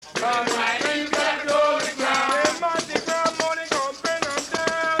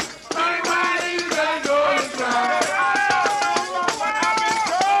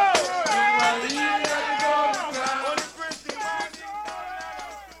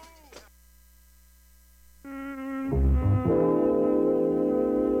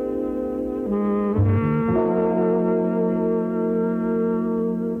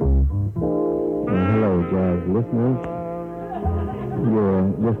Listeners, you're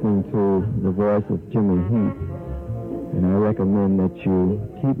listening to the voice of Jimmy Heath, and I recommend that you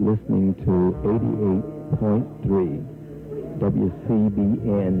keep listening to 88.3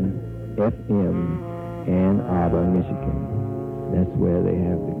 WCBN FM, Ann Arbor, Michigan. That's where they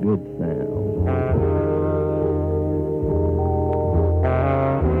have the good sound.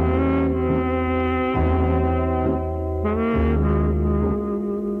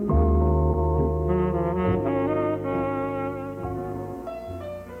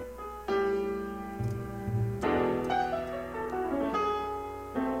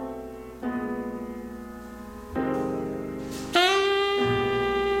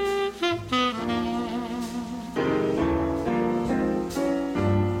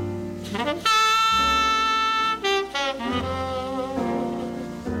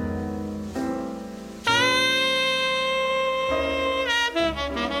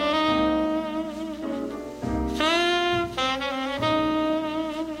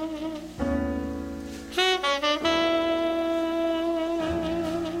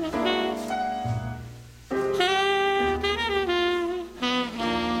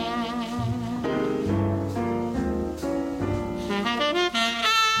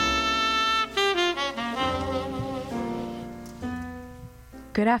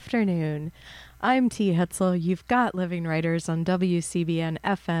 Good afternoon. I'm T. Hetzel. You've got Living Writers on WCBN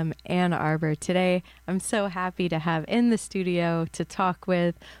FM Ann Arbor. Today, I'm so happy to have in the studio to talk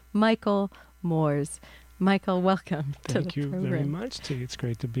with Michael Moores. Michael, welcome to the program. Thank you very much, T. It's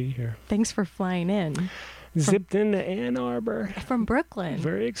great to be here. Thanks for flying in. Zipped into Ann Arbor from Brooklyn.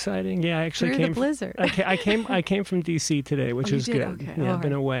 Very exciting. Yeah, I actually came the blizzard. I came from D.C. today, which is good. Okay. Yeah, I've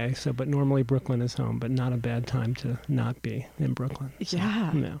been away. But normally Brooklyn is home, but not a bad time to not be in Brooklyn. So,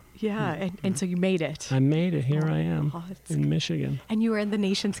 yeah. No. Yeah, and so you made it. I made it. Here I am in Michigan. And you were in the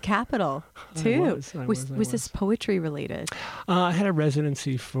nation's capital, too. I was. Was this poetry related? I had a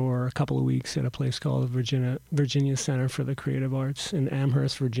residency for a couple of weeks at a place called the Virginia Center for the Creative Arts in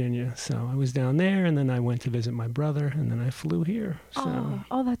Amherst, Virginia. So I was down there, and then I went to visit my brother, and then I flew here. So,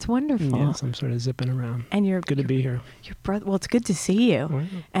 oh, that's wonderful. Yes, I'm sort of zipping around. And you're good to be here. Your brother. Well, it's good to see you. Wow.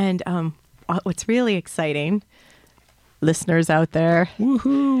 And what's really exciting, listeners out there,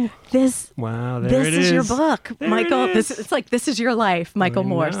 woohoo! This is your book, there Michael. It is. This is your life, Michael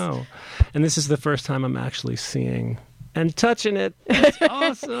Moores. And this is the first time I'm actually seeing and touching it. That's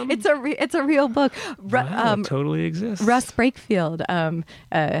awesome. It's a real book. It totally exists. Russ Brakefield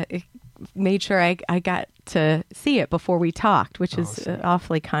made sure I got to see it before we talked, which is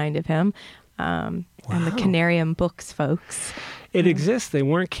awfully kind of him. And the Canarium Books folks. It exists. They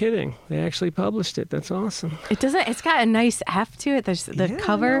weren't kidding. They actually published it. That's awesome. It's got a nice heft to it. There's the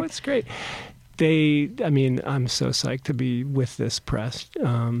cover. No, it's great. I'm so psyched to be with this press.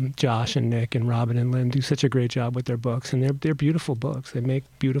 Josh and Nick and Robin and Lynn do such a great job with their books, and they're beautiful books. They make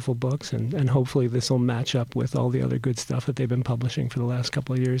beautiful books, and hopefully this will match up with all the other good stuff that they've been publishing for the last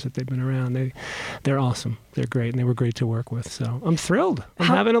couple of years that they've been around. They're awesome. They're great, and they were great to work with. So I'm thrilled. I'm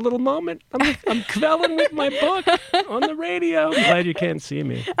having a little moment. I'm kvelling with my book on the radio. I'm glad you can't see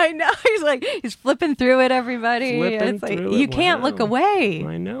me. I know. He's flipping through it, everybody. You can't look away.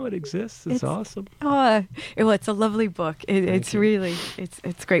 I know it exists. It's awesome. Oh, it's a lovely book. It's really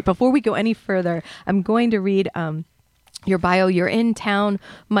great. Before we go any further, I'm going to read your bio. You're in town,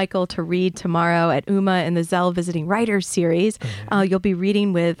 Michael, to read tomorrow at UMA in the Zell Visiting Writers Series. You'll be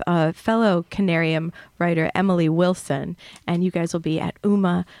reading with fellow Canarium writer Emily Wilson, and you guys will be at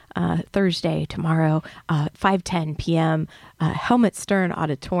UMA Thursday, tomorrow, 5:10 p.m. Helmut Stern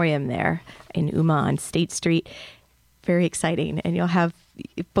Auditorium there in UMA on State Street. Very exciting, and you'll have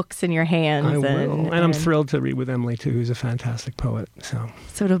books in your hands. I will. And I'm thrilled to read with Emily, too, who's a fantastic poet. So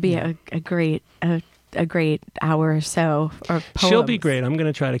it'll be a great hour or so of poems. She'll be great. I'm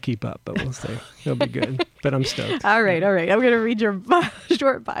going to try to keep up, but we'll see. It'll be good. But I'm stoked. All right. I'm going to read your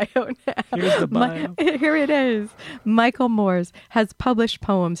short bio now. Here's the bio. Here it is. Michael Moores has published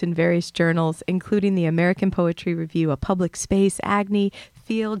poems in various journals, including the American Poetry Review, A Public Space, Agni,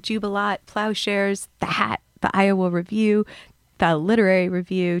 Field, Jubilat, Plowshares, The Hat, the Iowa Review, the Literary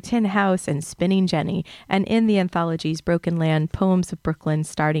Review, Tin House, and Spinning Jenny. And in the anthologies Broken Land, Poems of Brooklyn,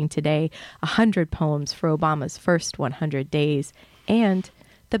 starting today, 100 poems for Obama's first 100 days, and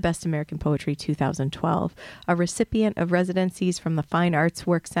the Best American Poetry 2012, a recipient of residencies from the Fine Arts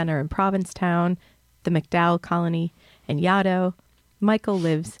Work Center in Provincetown, the MacDowell Colony, and Yaddo. Michael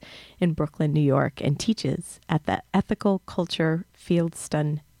lives in Brooklyn, New York, and teaches at the Ethical Culture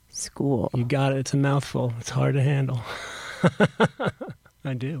Fieldston School. You got it. It's a mouthful. It's hard to handle.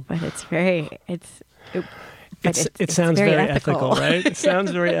 I do. But it's very, it sounds very ethical, right? It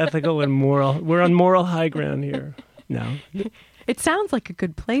sounds very ethical and moral. We're on moral high ground here. No. It sounds like a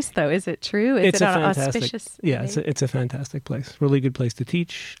good place, though. Is it true? Is it's it a an fantastic, auspicious? yeah, it's a fantastic place. Really good place to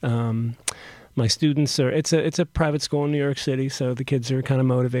teach. My students are, it's a private school in New York City, so the kids are kind of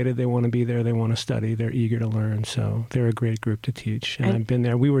motivated. They want to be there. They want to study. They're eager to learn. So they're a great group to teach. And I've been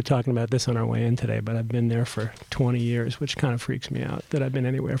there. We were talking about this on our way in today, but I've been there for 20 years, which kind of freaks me out that I've been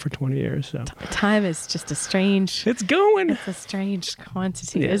anywhere for 20 years. So time is just a strange... It's going. It's a strange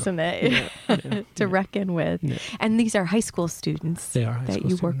quantity, Yeah. isn't it? Yeah. To reckon with. Yeah. And these are high school students They are high that school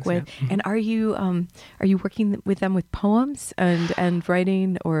you work students, with. yeah. Mhm. And are you working with them with poems and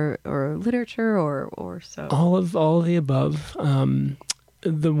writing or literature or so? All of the above.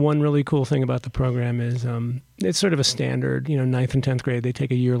 The one really cool thing about the program is it's sort of a standard, 9th and 10th grade, they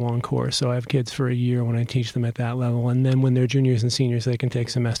take a year-long course. So I have kids for a year when I teach them at that level. And then when they're juniors and seniors, they can take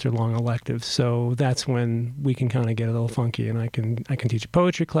semester-long electives. So that's when we can kind of get a little funky. And I can teach a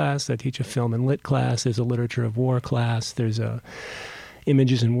poetry class. I teach a film and lit class. There's a literature of war class. There's a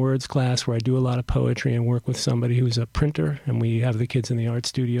images and words class where I do a lot of poetry and work with somebody who's a printer, and we have the kids in the art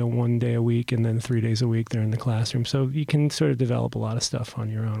studio 1 day a week, and then 3 days a week they're in the classroom. So you can sort of develop a lot of stuff on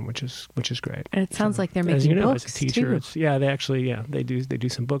your own, which is great. And it sounds like they're as making you know, books as a teacher, too. they do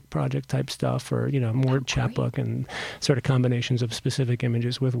some book project type stuff, or more chapbook and sort of combinations of specific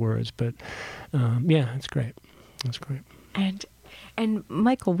images with words. But it's great. It's great. And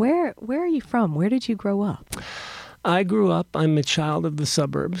Michael, where are you from? Where did you grow up? I'm a child of the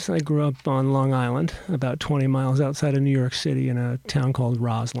suburbs. I grew up on Long Island, about 20 miles outside of New York City, in a town called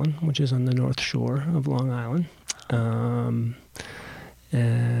Roslyn, which is on the North Shore of Long Island.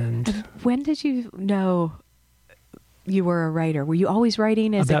 And when did you know you were a writer? Were you always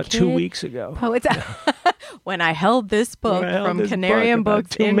writing as a kid? About 2 weeks ago. Poets. When I held this book from Canarium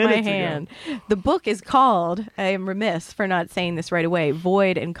Books in my hand. The book is called, I am remiss for not saying this right away,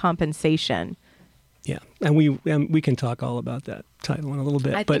 Void and Compensation. Yeah, and we can talk all about that title in a little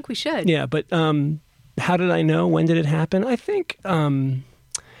bit. I think we should. Yeah, but how did I know? When did it happen? I think I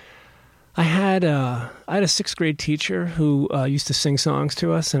had a 6th grade teacher who used to sing songs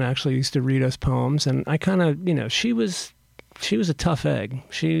to us and actually used to read us poems. And I kind of, she was a tough egg.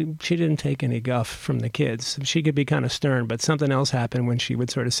 She didn't take any guff from the kids. She could be kind of stern, but something else happened when she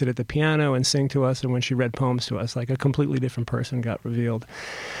would sort of sit at the piano and sing to us, and when she read poems to us, like a completely different person got revealed.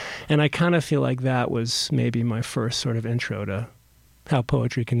 And I kind of feel like that was maybe my first sort of intro to how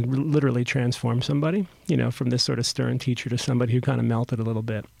poetry can literally transform somebody, from this sort of stern teacher to somebody who kind of melted a little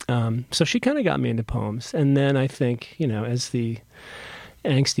bit. So she kind of got me into poems. And then I think, as the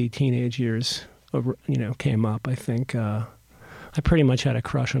angsty teenage years, came up, I think I pretty much had a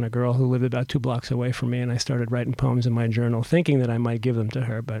crush on a girl who lived about 2 blocks away from me, and I started writing poems in my journal, thinking that I might give them to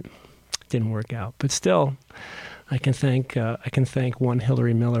her, but it didn't work out. But still, I can thank one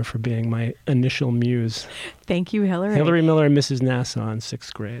Hillary Miller for being my initial muse. Thank you, Hillary. Hillary Miller and Mrs. Nassau in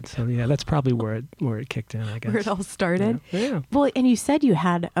 6th grade. So yeah, that's probably where it kicked in, I guess. Where it all started. Yeah. Well, and you said you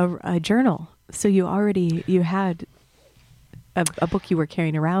had a journal, so you had a book you were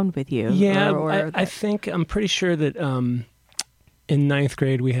carrying around with you. Yeah, I think I'm pretty sure that in 9th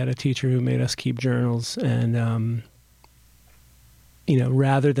grade we had a teacher who made us keep journals, and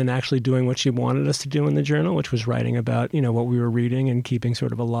rather than actually doing what she wanted us to do in the journal, which was writing about, what we were reading and keeping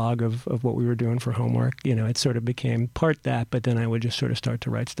sort of a log of what we were doing for homework, it sort of became part that, but then I would just sort of start to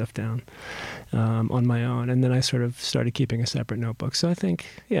write stuff down on my own. And then I sort of started keeping a separate notebook. So I think,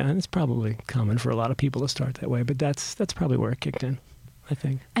 it's probably common for a lot of people to start that way, but that's probably where it kicked in, I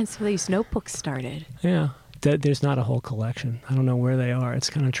think. And so these notebooks started. Yeah. There's not a whole collection. I don't know where they are. It's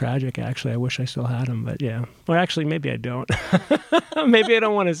kind of tragic, actually. I wish I still had them, but yeah. Or actually, maybe I don't. Maybe I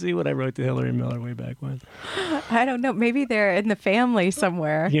don't want to see what I wrote to Hillary Miller way back when. I don't know. Maybe they're in the family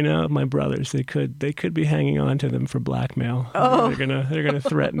somewhere. My brothers, they could be hanging on to them for blackmail. Oh. They're gonna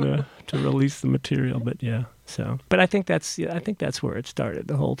threaten to release the material, but yeah. So, but I think that's where it started,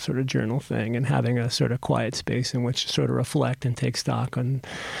 the whole sort of journal thing, and having a sort of quiet space in which to sort of reflect and take stock on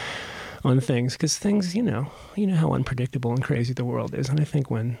things, because things, you know how unpredictable and crazy the world is. And I think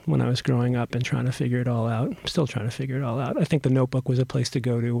when I was growing up and trying to figure it all out, I'm still trying to figure it all out, I think the notebook was a place to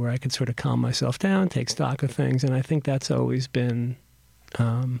go to where I could sort of calm myself down, take stock of things. And I think that's always been,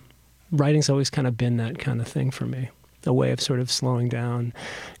 writing's always kind of been that kind of thing for me. a way of sort of slowing down,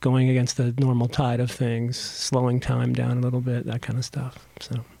 going against the normal tide of things, slowing time down a little bit, that kind of stuff.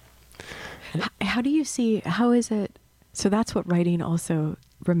 So, how do you see? How is it? So that's what writing also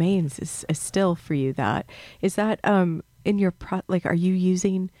remains is still for you. That is that in your like, are you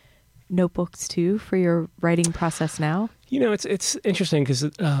using notebooks too for your writing process now? It's interesting because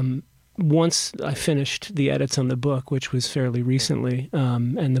once I finished the edits on the book, which was fairly recently,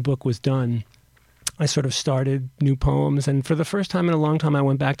 and the book was done, I sort of started new poems. And for the first time in a long time, I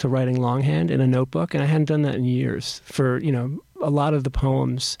went back to writing longhand in a notebook, and I hadn't done that in years. For, a lot of the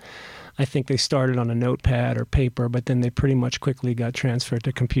poems, I think they started on a notepad or paper, but then they pretty much quickly got transferred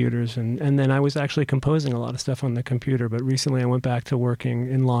to computers. And then I was actually composing a lot of stuff on the computer. But recently I went back to working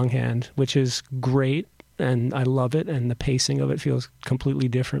in longhand, which is great. And I love it. And the pacing of it feels completely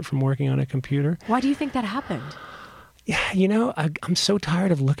different from working on a computer. Why do you think that happened? Yeah, I'm so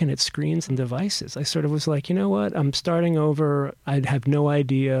tired of looking at screens and devices. I sort of was like, you know what? I'm starting over. I have no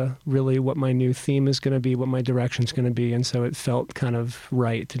idea really what my new theme is going to be, what my direction's going to be. And so it felt kind of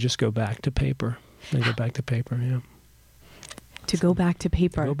right to just go back to paper. And go back to paper, yeah. To go back to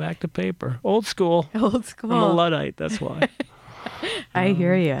paper. Go back to paper. Old school. Old school. I'm a Luddite, that's why. I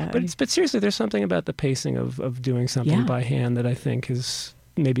hear you. But seriously, there's something about the pacing of doing something by hand that I think is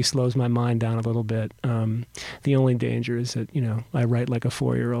maybe slows my mind down a little bit. The only danger is that, I write like a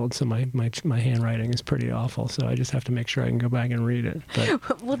 4-year-old, so my handwriting is pretty awful. So I just have to make sure I can go back and read it.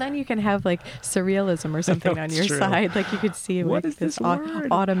 But, well, then you can have like surrealism or something on your side. Like you could see what like is this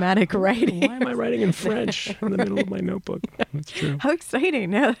automatic writing. Why am I writing in French in the middle of my notebook? That's true. How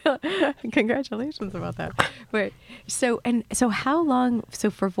exciting. Congratulations about that. But so how long, so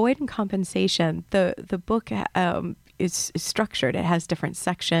for Void and Compensation, the book, is structured. It has different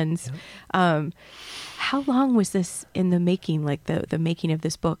sections. Yeah. How long was this in the making, like the making of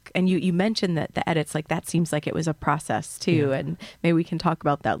this book? And you mentioned that the edits, like that seems like it was a process too, and maybe we can talk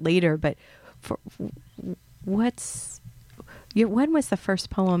about that later. But when was the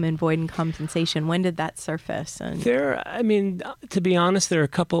first poem in Void and Compensation? When did that surface? To be honest, there are a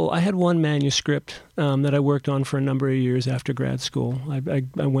couple. I had one manuscript that I worked on for a number of years after grad school.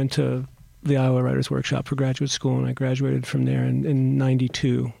 I went to the Iowa Writers Workshop for graduate school, and I graduated from there in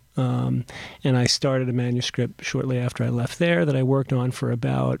 92. And I started a manuscript shortly after I left there that I worked on for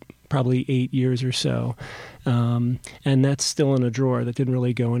about probably 8 years or so. And that's still in a drawer that didn't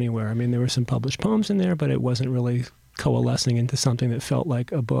really go anywhere. I mean, there were some published poems in there, but it wasn't really coalescing into something that felt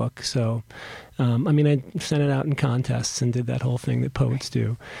like a book. So, I sent it out in contests and did that whole thing that poets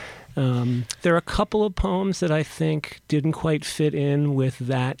do. There are a couple of poems that I think didn't quite fit in with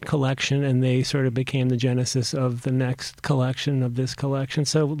that collection, and they sort of became the genesis of the next collection of this collection.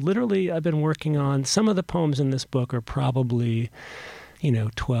 So literally, I've been working on some of the poems in this book are probably,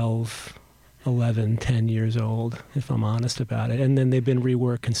 12, 11, 10 years old, if I'm honest about it. And then they've been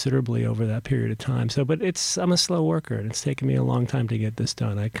reworked considerably over that period of time. So, but I'm a slow worker, and it's taken me a long time to get this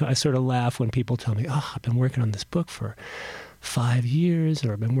done. I sort of laugh when people tell me, I've been working on this book for 5 years,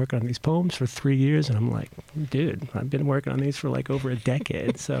 or I've been working on these poems for 3 years, and I'm like, dude, I've been working on these for like over a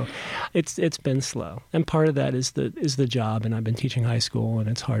decade. So it's been slow, and part of that is the job, and I've been teaching high school, and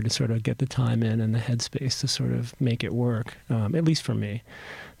it's hard to sort of get the time in and the headspace to sort of make it work, at least for me.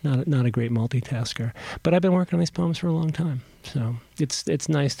 Not a great multitasker, but I've been working on these poems for a long time. So it's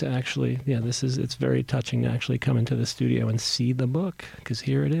nice to actually, it's very touching to actually come into the studio and see the book, because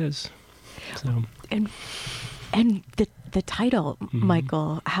here it is. So and the title,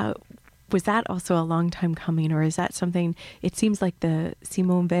 Michael, how was that also a long time coming, or is that something? It seems like the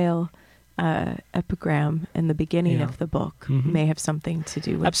Simone Weil epigram in the beginning of the book may have something to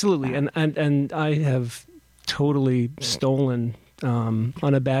do with absolutely, that. and I have totally stolen.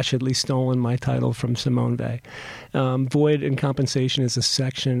 Unabashedly stolen my title from Simone Weil. Void and Compensation is a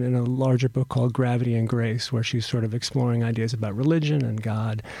section in a larger book called Gravity and Grace, where she's sort of exploring ideas about religion and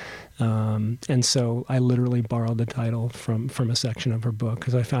God. And so I literally borrowed the title from a section of her book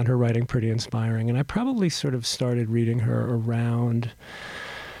because I found her writing pretty inspiring. And I probably sort of started reading her around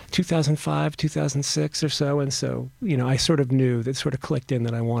 2005, 2006 or so. And so, I sort of knew that sort of clicked in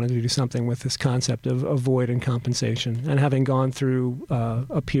that I wanted to do something with this concept of void and compensation. And having gone through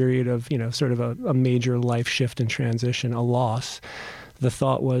a period of, sort of a major life shift and transition, a loss, the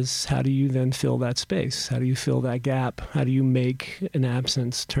thought was, how do you then fill that space? How do you fill that gap? How do you make an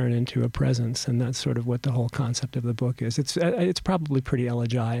absence turn into a presence? And that's sort of what the whole concept of the book is. It's probably pretty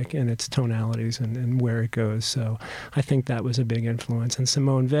elegiac in its tonalities and where it goes. So I think that was a big influence. And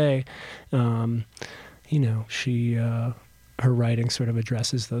Simone Weil, she her writing sort of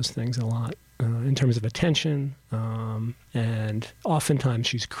addresses those things a lot in terms of attention. And oftentimes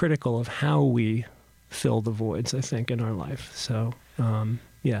she's critical of how we fill the voids, I think, in our life. So,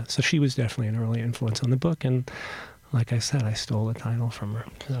 so she was definitely an early influence on the book. And like I said, I stole the title from her.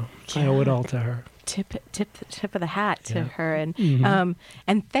 So I owe it all to her. Tip of the hat to her. And Mm-hmm.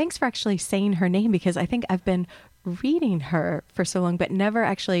 and thanks for actually saying her name, because I think I've been reading her for so long, but never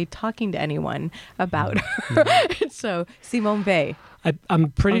actually talking to anyone about her. So Simone Weil.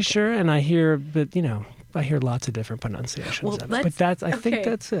 I'm pretty sure, and I hear lots of different pronunciations of it. But I think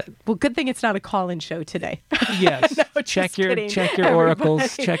that's it. Well, good thing it's not a call-in show today. Yes. No, check just your kidding, oracles,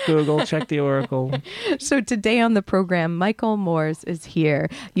 everybody. check Google, check the Oracle. So today on the program, Michael Moores is here.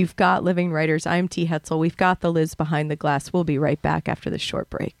 You've got Living Writers. I'm T. Hetzel. We've got the Liz Behind the Glass. We'll be right back after this short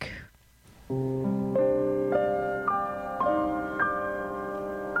break.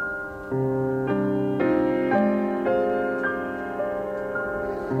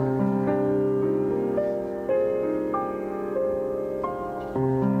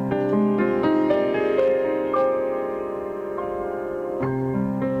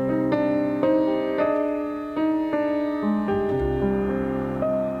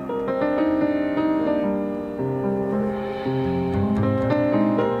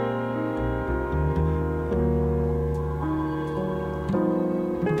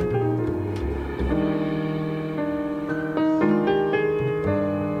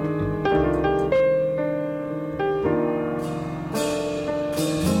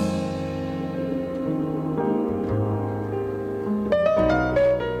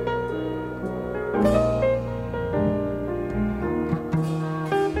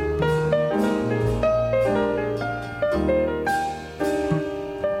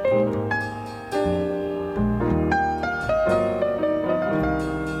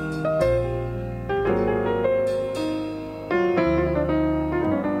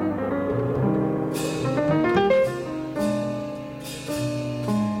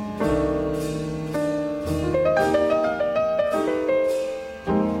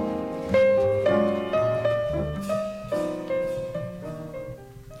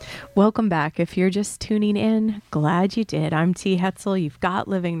 Welcome back. If you're just tuning in, glad you did. I'm T. Hetzel. You've got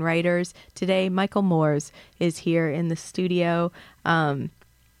Living Writers. Today, Michael Moores is here in the studio. That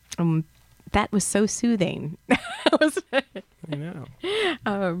was so soothing. I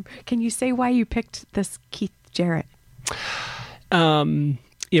know. Can you say why you picked this Keith Jarrett?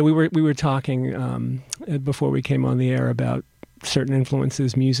 We were talking before we came on the air about certain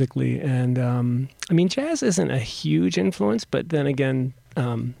influences musically, and jazz isn't a huge influence, but then again,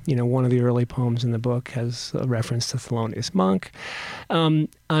 one of the early poems in the book has a reference to Thelonious Monk.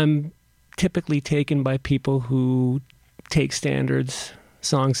 I'm typically taken by people who take standards,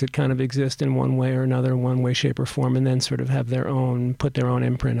 songs that kind of exist in one way or another, one way, shape, or form, and then sort of have put their own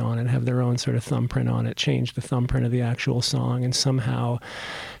imprint on it, have their own sort of thumbprint on it, change the thumbprint of the actual song, and somehow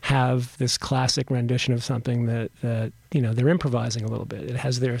have this classic rendition of something that they're improvising a little bit. It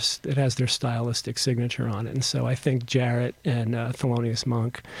has their stylistic signature on it. And so I think Jarrett and Thelonious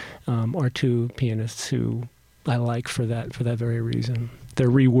Monk are two pianists who I like for that very reason. Their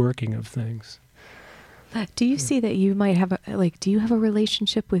reworking of things. Do you see that you might have do you have a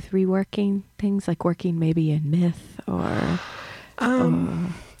relationship with reworking things, like working maybe in myth or?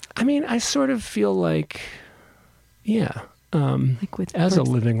 I sort of feel like, yeah. With as a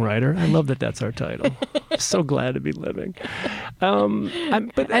living writer, I love that that's our title. I'm so glad to be living. And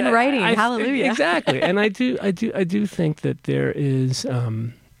writing, hallelujah. Exactly, and I do think that there is.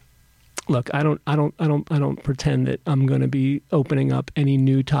 Look, I don't pretend that I'm going to be opening up any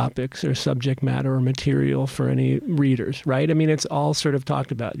new topics or subject matter or material for any readers, right? I mean, it's all sort of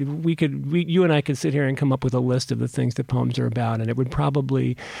talked about. You and I could sit here and come up with a list of the things that poems are about, and it would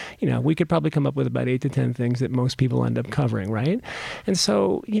probably, we could probably come up with about 8 to 10 things that most people end up covering, right? And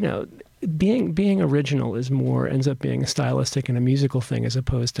so, being original ends up being a stylistic and a musical thing, as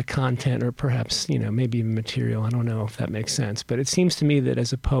opposed to content or perhaps, maybe even material. I don't know if that makes sense. But it seems to me that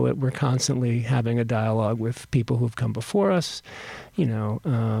as a poet, we're constantly having a dialogue with people who've come before us,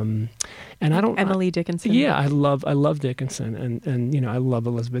 and I don't... Emily Dickinson. Yeah, I love Dickinson, and I love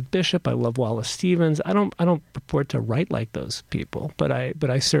Elizabeth Bishop. I love Wallace Stevens. I don't purport to write like those people, but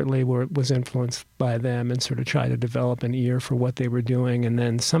I certainly was influenced by them and sort of tried to develop an ear for what they were doing, and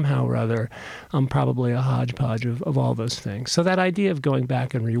then somehow or other, I'm probably a hodgepodge of all those things. So that idea of going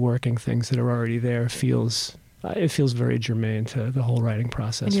back and reworking things that are already there feels very germane to the whole writing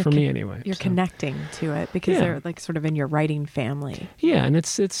process, for me anyway. You're connecting to it because they're like sort of in your writing family. Yeah, and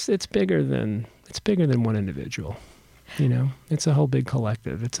it's bigger than one individual. It's a whole big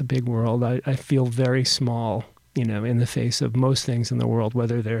collective. It's a big world. I feel very small in the face of most things in the world,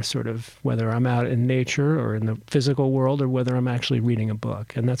 whether I'm out in nature or in the physical world or whether I'm actually reading a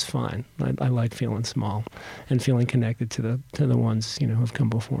book, and that's fine. I like feeling small and feeling connected to the ones, who have come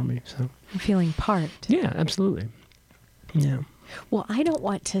before me. So feeling part. Yeah, absolutely. Yeah. Well, I don't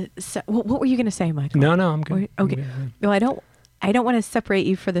want to. What were you going to say, Michael? No, I'm good. Okay. I'm good. No, I don't want to separate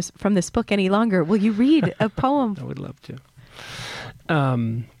you from this book any longer. Will you read a poem? I would love to.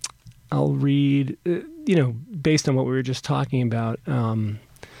 I'll read, based on what we were just talking about,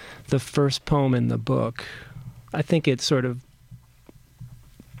 the first poem in the book. I think it sort of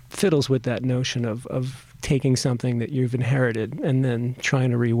fiddles with that notion of taking something that you've inherited and then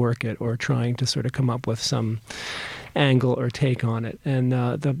trying to rework it or trying to sort of come up with some angle or take on it. And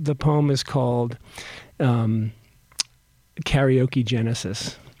the poem is called Karaoke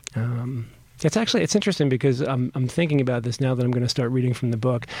Genesis. It's interesting because I'm thinking about this now that I'm going to start reading from the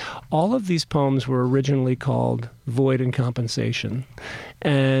book. All of these poems were originally called Void and Compensation,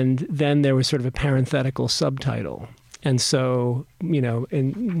 and then there was sort of a parenthetical subtitle. And so,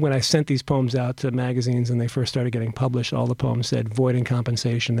 when I sent these poems out to magazines and they first started getting published, all the poems said Void and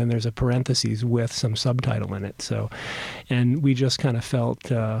Compensation, then there's a parentheses with some subtitle in it. So, and we just kind of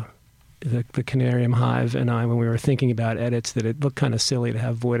felt... The Canarium Hive and I, when we were thinking about edits, that it looked kind of silly to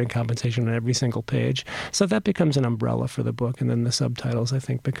have Void and Compensation on every single page. So that becomes an umbrella for the book, and then the subtitles, I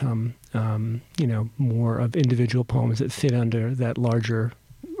think, become, more of individual poems that fit under that larger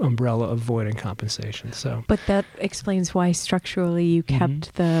umbrella of Void and Compensation. So, but that explains why structurally you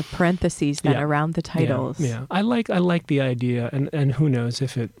kept the parentheses then around the titles. Yeah. I like the idea, and who knows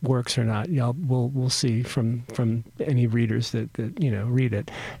if it works or not. We'll see from any readers that read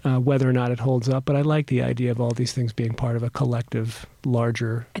it whether or not it holds up. But I like the idea of all these things being part of a collective,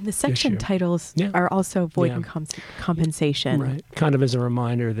 larger and the section issue. Titles are also Void and Compensation, right? Kind of as a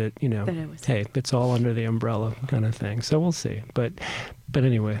reminder that hey, it's all under the umbrella kind of thing. So we'll see, but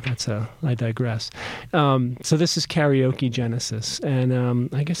anyway, I digress. So this is Karaoke Genesis,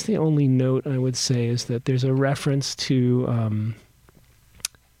 and I guess the only note I would say is that there's a reference to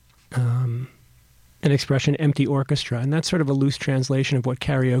an expression, empty orchestra, and that's sort of a loose translation of what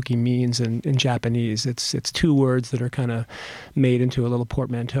karaoke means in Japanese. It's two words that are kind of made into a little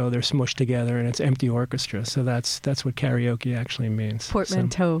portmanteau. They're smushed together, and it's empty orchestra. So that's what karaoke actually means.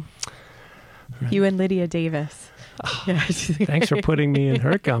 Portmanteau. So, right. You and Lydia Davis. Oh, thanks for putting me in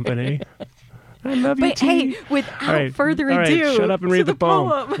her company. I love you, but hey, without further ado, all right, shut up and read the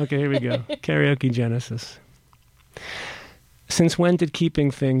poem. poem. Okay, here we go. Karaoke Genesis. Since when did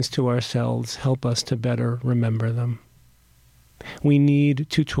keeping things to ourselves help us to better remember them? We need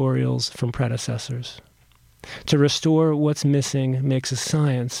tutorials from predecessors. To restore what's missing makes a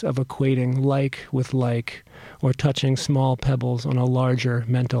science of equating like with like, or touching small pebbles on a larger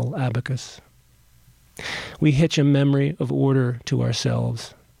mental abacus. We hitch a memory of order to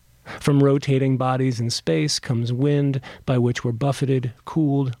ourselves. From rotating bodies in space comes wind by which we're buffeted,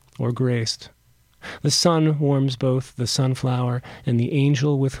 cooled, or graced. The sun warms both the sunflower and the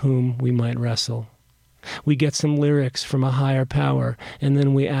angel with whom we might wrestle. We get some lyrics from a higher power, and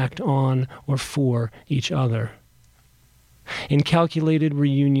then we act on or for each other. In calculated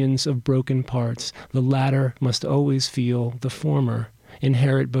reunions of broken parts, the latter must always feel the former,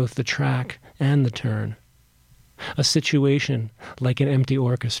 inherit both the track and the turn. A situation like an empty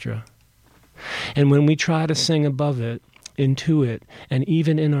orchestra. And when we try to sing above it, into it, and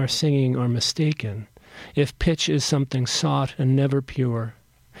even in our singing are mistaken, if pitch is something sought and never pure,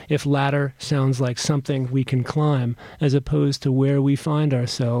 if ladder sounds like something we can climb as opposed to where we find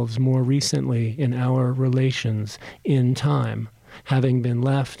ourselves more recently in our relations in time, having been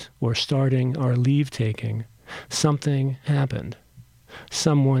left or starting our leave-taking, something happened.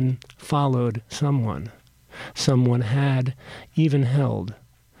 Someone followed someone. Someone had, even held,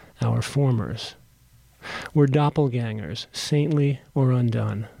 our formers. We're doppelgangers, saintly or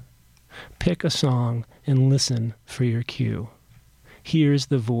undone. Pick a song and listen for your cue. Here's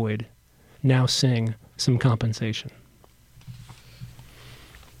the void. Now sing some compensation.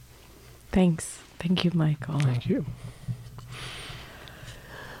 Thanks. Thank you, Michael. Thank you.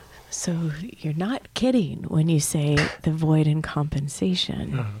 So you're not kidding when you say the void and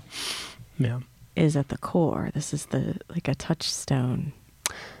compensation is at the core. This is like a touchstone.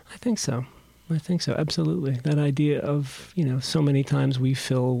 I think so, absolutely. That idea of, so many times we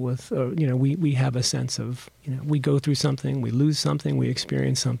fill with, we have a sense of we go through something, we lose something, we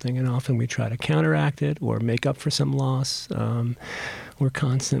experience something, and often we try to counteract it or make up for some loss. We're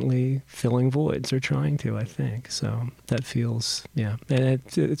constantly filling voids, or trying to, I think. So that feels, and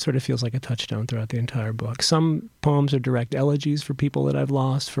it sort of feels like a touchstone throughout the entire book. Some poems are direct elegies for people that I've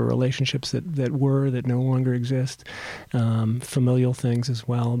lost, for relationships that no longer exist, familial things as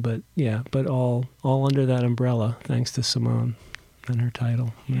well. But all under that umbrella, thanks to Simone and her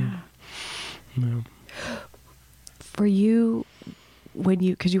title. Yeah. For you,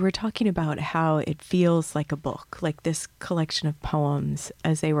 because you were talking about how it feels like a book, like this collection of poems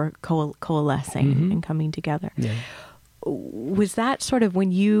as they were coalescing and coming together. Yeah. Was that sort of,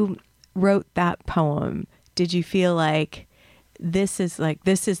 when you wrote that poem, did you feel like this is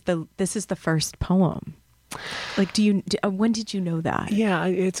the first poem? Like, when did you know that? Yeah,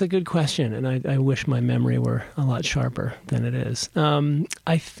 it's a good question, and I wish my memory were a lot sharper than it is.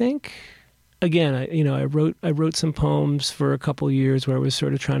 I think, again, I wrote some poems for a couple years where I was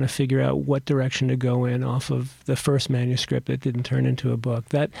sort of trying to figure out what direction to go in off of the first manuscript that didn't turn into a book.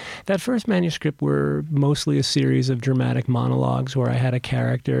 That first manuscript were mostly a series of dramatic monologues where I had a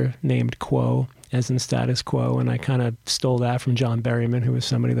character named Quo, as in status quo, and I kind of stole that from John Berryman, who was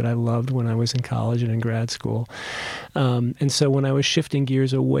somebody that I loved when I was in college and in grad school. And so when I was shifting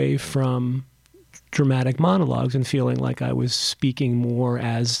gears away from dramatic monologues and feeling like I was speaking more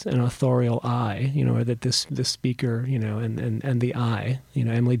as an authorial I, or that this speaker, and the I,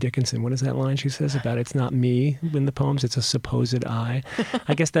 Emily Dickinson, what is that line she says about it's not me in the poems, it's a supposed I.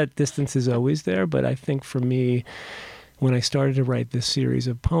 I guess that distance is always there, but I think for me, when I started to write this series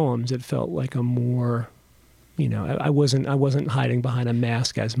of poems, it felt like a more, I wasn't hiding behind a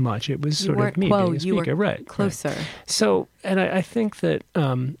mask as much. It was sort of me being a speaker, you were right? Closer. Right. So, and I think that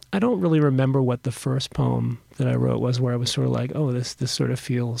I don't really remember what the first poem that I wrote was, where I was sort of like, oh, this sort of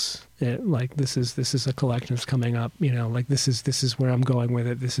feels like this is a collection that's coming up, like this is where I'm going with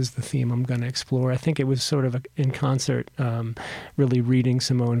it. This is the theme I'm going to explore. I think it was sort of in concert, really reading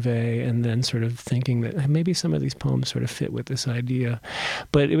Simone Weil and then sort of thinking that maybe some of these poems sort of fit with this idea.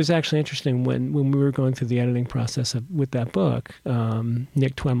 But it was actually interesting when we were going through the editing process with that book,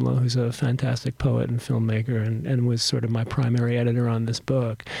 Nick Twemlow, who's a fantastic poet and filmmaker and was sort of my primary editor on this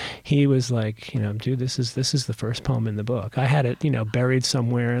book, he was like, dude, this is the first poem in the book. I had it, buried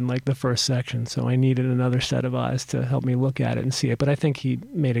somewhere in like the first section, so I needed another set of eyes to help me look at it and see it. But I think he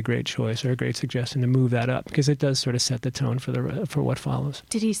made a great choice, or a great suggestion, to move that up, because it does sort of set the tone for what follows.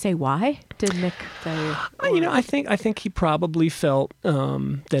 Did he say why? Did Nick say? I think he probably felt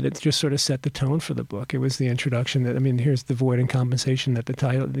that it just sort of set the tone for the book. It was the introduction that, here's the void and compensation that the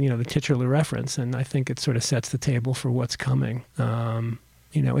title, the titular reference, and I think it sort of sets the table for what's coming.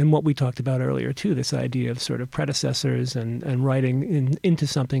 And what we talked about earlier too, this idea of sort of predecessors and writing into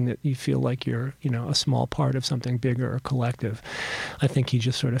something that you feel like you're, a small part of something bigger or collective. I think he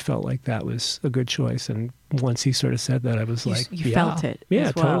just sort of felt like that was a good choice. And once he sort of said that, I was you felt it. Yeah,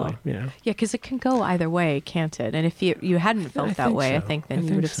 as well. Totally. Yeah, because it can go either way, can't it? And if you hadn't felt that way, so. I think then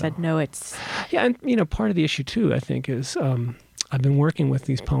you would have said, no, it's... Yeah, and, part of the issue too, I think, is... I've been working with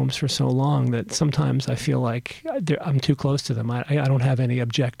these poems for so long that sometimes I feel like I'm too close to them. I don't have any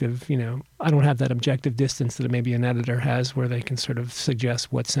objective, I don't have that objective distance that maybe an editor has, where they can sort of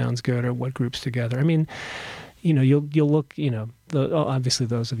suggest what sounds good or what groups together. You'll look, obviously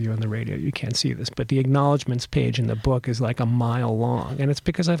those of you on the radio, you can't see this, but the acknowledgments page in the book is like a mile long. And it's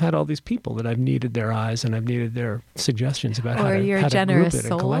because I've had all these people that I've needed their eyes and I've needed their suggestions about how to group it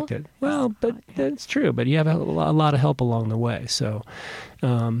and collect it. Well, but that's true. But you have a lot of help along the way. So,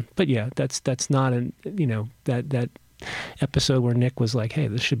 but yeah, that's not that episode where Nick was like, hey,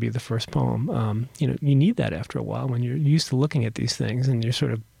 this should be the first poem. You need that after a while when you're used to looking at these things and you're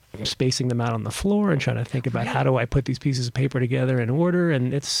sort of spacing them out on the floor and trying to think about how do I put these pieces of paper together in order,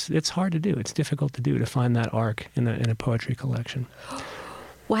 and it's hard to do. It's difficult to do, to find that arc in a poetry collection.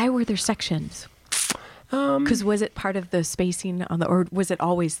 Why were there sections? Because was it part of the spacing or was it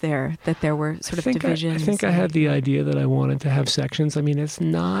always there that there were sort of divisions? I think I had the idea that I wanted to have sections. It's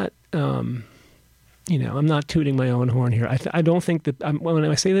not. I'm not tooting my own horn here. I don't think that when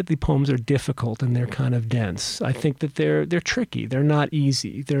I say that the poems are difficult and they're kind of dense, I think that they're tricky. They're not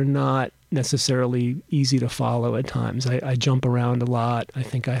easy. They're not necessarily easy to follow at times. I jump around a lot. I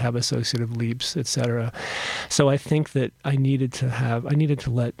think I have associative leaps, etc. So I think that I needed to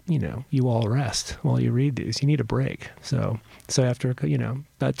let you all rest while you read these. You need a break. So after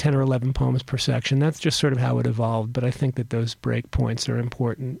about 10 or 11 poems per section, that's just sort of how it evolved. But I think that those break points are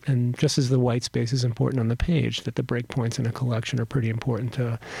important, and just as the white space is important on the page, that the break points in a collection are pretty important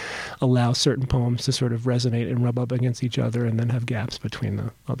to allow certain poems to sort of resonate and rub up against each other, and then have gaps between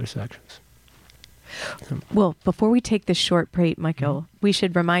the other sections. Well, before we take this short break, Michael, we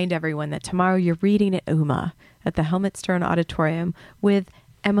should remind everyone that tomorrow you're reading at UMA at the Helmut Stern Auditorium with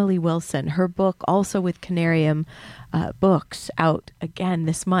Emily Wilson. Her book, also with Canarium Books, out again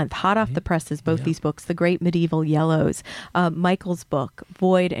this month. Hot off the presses, both these books, The Great Medieval Yellows. Michael's book,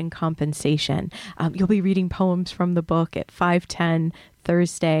 Void and Compensation. You'll be reading poems from the book at 5:10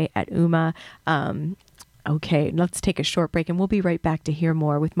 Thursday at UMA. Okay, let's take a short break, and we'll be right back to hear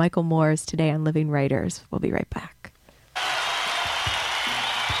more with Michael Moores today on Living Writers. We'll be right back.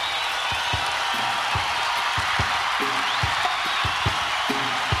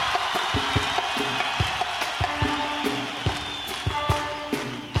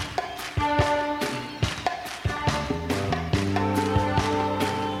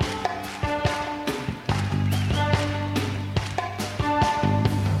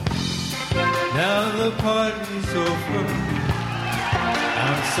 Now the party's over,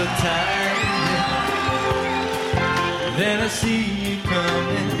 I'm so tired. Then I see you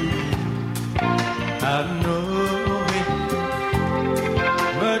coming out of nowhere.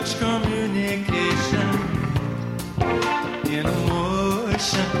 Much communication in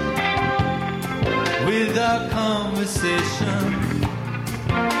emotion, without conversation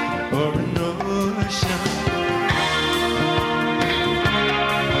or a notion.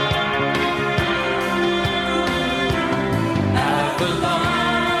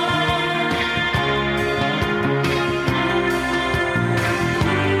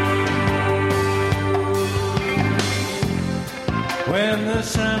 When the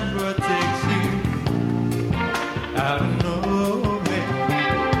samba takes you out of nowhere,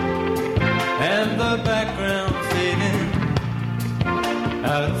 and the background fading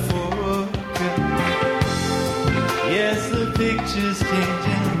out of focus. Yes, the picture's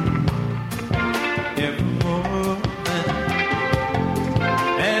changing every moment,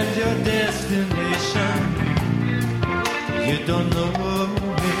 and your destination, you don't know it.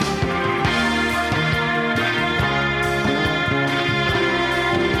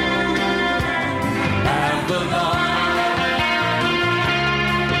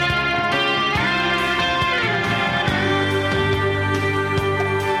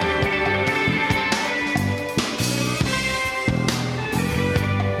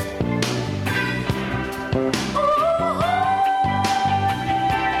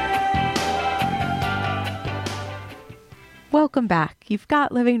 Welcome back. You've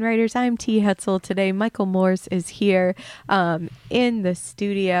got Living Writers. I'm T. Hetzel. Today, Michael Moores is here in the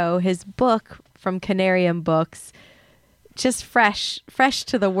studio. His book from Canarium Books, just fresh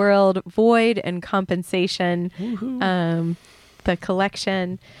to the world, Void and Compensation. The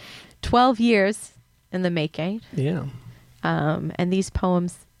collection, 12 years in the making. Yeah. And these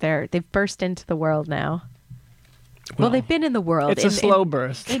poems, they've burst into the world now. Well, they've been in the world. It's a slow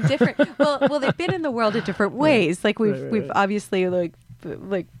burst. In different. well, they've been in the world in different ways. Like we've obviously like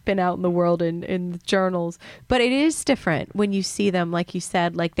been out in the world in the journals, but it is different when you see them. Like you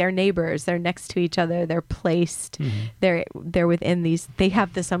said, like they're neighbors. They're next to each other. They're placed. They're within these. They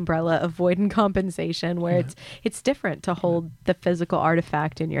have this umbrella of void and compensation, where it's different to hold the physical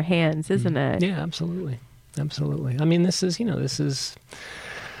artifact in your hands, isn't it? Yeah, absolutely. I mean, this is.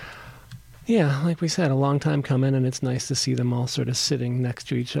 Yeah, like we said, a long time coming, and it's nice to see them all sort of sitting next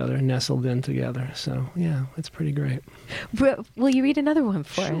to each other, nestled in together. So, yeah, it's pretty great. Will you read another one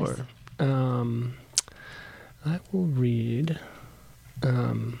for us? Sure. I will read.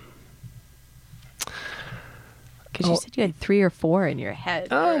 Because you said you had 3 or 4 in your head.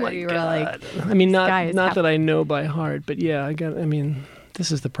 Oh, my you God. Were like, I mean, not that I know by heart, but yeah,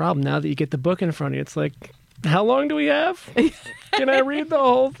 this is the problem. Now that you get the book in front of you, it's like, how long do we have? Can I read the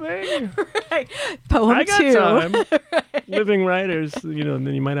whole thing? Right. Poem I got 2. time. Right. Living Writers, and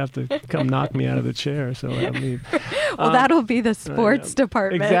then you might have to come knock me out of the chair so I'll leave. Well, that'll be the sports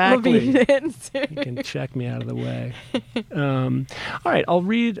department. Exactly. Will be in soon. You can check me out of the way. All right, I'll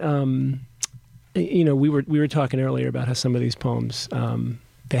read. We were talking earlier about how some of these poems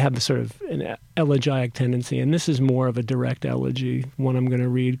they have the sort of an elegiac tendency, and this is more of a direct elegy, one I'm going to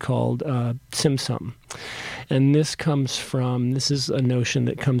read called Tzimtzum. And this is a notion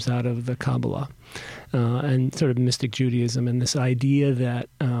that comes out of the Kabbalah and sort of mystic Judaism, and this idea that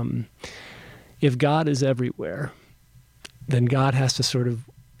if God is everywhere, then God had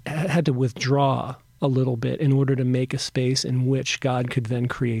to withdraw a little bit in order to make a space in which God could then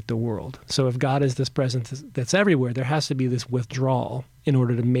create the world. So if God is this presence that's everywhere, there has to be this withdrawal in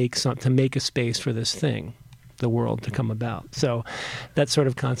order to make a space for this thing, the world, to come about. So that sort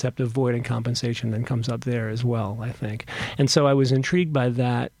of concept of void and compensation then comes up there as well, I think. And so I was intrigued by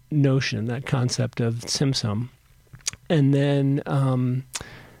that notion, that concept of Tzimtzum. And then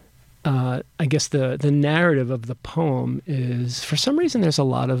I guess the narrative of the poem is, for some reason, there's a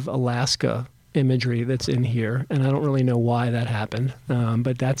lot of Alaska imagery that's in here, and I don't really know why that happened,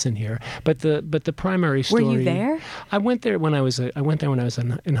 but that's in here. But the primary story. Were you there? I went there when I was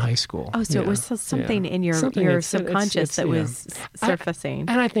in high school. Oh, so it was something in your subconscious that was surfacing.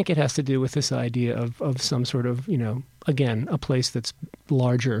 And I think it has to do with this idea of some sort of, again, a place that's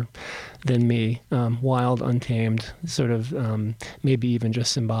larger than me, wild, untamed, sort of maybe even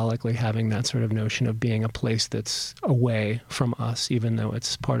just symbolically having that sort of notion of being a place that's away from us, even though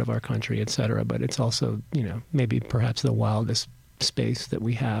it's part of our country, et cetera. But it's also, maybe perhaps the wildest space that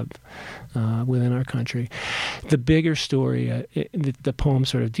we have within our country. The bigger story the poem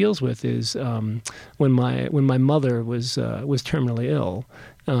sort of deals with is when my mother was terminally ill.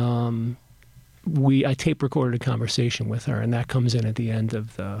 I tape recorded a conversation with her, and that comes in at the end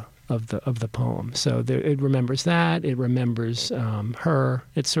of the poem. So it remembers that. It remembers her.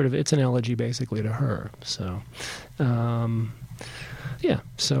 It's an elegy basically to her. So,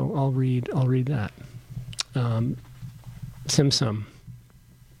 So I'll read that. Simsum.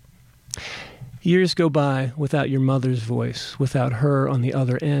 Years go by without your mother's voice, without her on the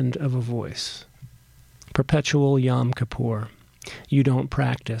other end of a voice. Perpetual Yom Kippur. You don't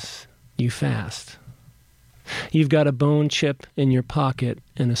practice. You fast. You've got a bone chip in your pocket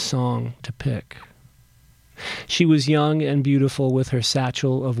and a song to pick. She was young and beautiful with her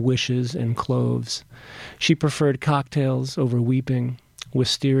satchel of wishes and cloves. She preferred cocktails over weeping,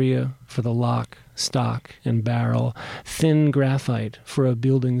 wisteria for the lock, stock, and barrel, thin graphite for a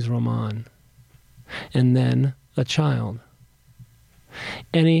Bildungsroman. And then a child.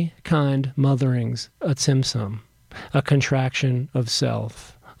 Any kind motherings a tzimtzum, a contraction of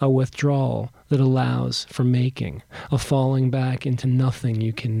self, a withdrawal that allows for making, a falling back into nothing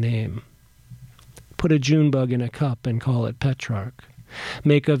you can name. Put a June bug in a cup and call it Petrarch.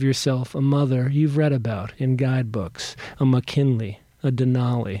 Make of yourself a mother you've read about in guidebooks, a McKinley, a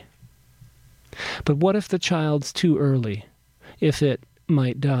Denali. But what if the child's too early, if it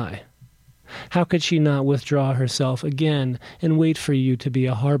might die? How could she not withdraw herself again and wait for you to be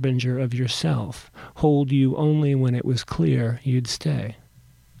a harbinger of yourself, hold you only when it was clear you'd stay?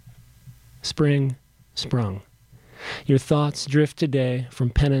 Spring sprung. Your thoughts drift today from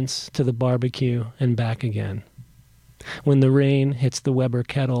penance to the barbecue and back again. When the rain hits the Weber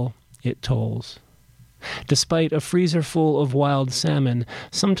kettle, it tolls. Despite a freezer full of wild salmon,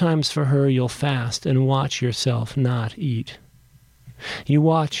 sometimes for her you'll fast and watch yourself not eat. You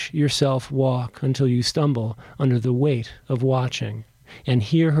watch yourself walk until you stumble under the weight of watching, and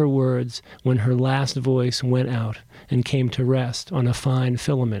hear her words when her last voice went out and came to rest on a fine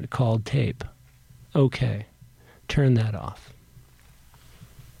filament called tape. Okay, turn that off.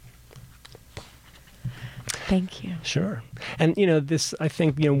 Thank you. Sure. And this, I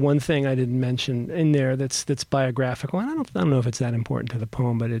think, one thing I didn't mention in there that's biographical, and I don't know if it's that important to the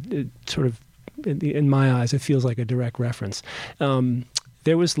poem, but it sort of, in my eyes, it feels like a direct reference.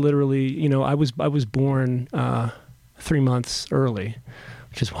 There was literally, I was born 3 months early,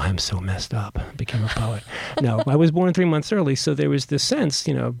 which is why I'm so messed up. I became a poet. No, I was born 3 months early, so there was this sense,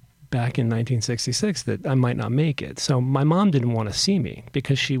 back in 1966 that I might not make it. So my mom didn't want to see me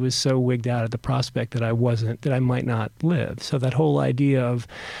because she was so wigged out at the prospect that I might not live. So the whole idea of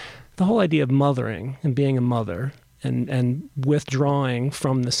mothering and being a mother and withdrawing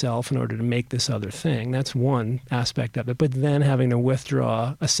from the self in order to make this other thing, that's one aspect of it. But then having to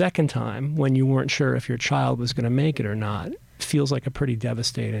withdraw a second time when you weren't sure if your child was going to make it or not feels like a pretty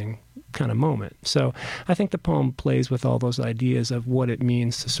devastating kind of moment. So I think the poem plays with all those ideas of what it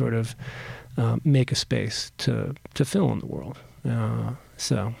means to sort of make a space to fill in the world.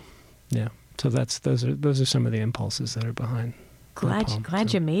 So those are some of the impulses that are behind.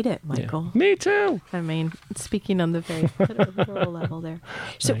 Glad you made it, Michael. Yeah. Me too. I mean, speaking on the very literal level there.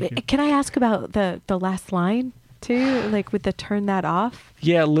 So can I ask about the last line too, like with the turn that off?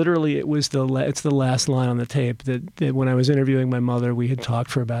 Yeah, literally it's the last line on the tape that when I was interviewing my mother, we had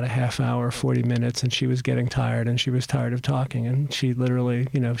talked for about a half hour, 40 minutes, and she was getting tired and she was tired of talking. And she literally,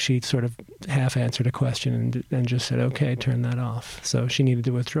 she sort of half answered a question and just said, okay, turn that off. So she needed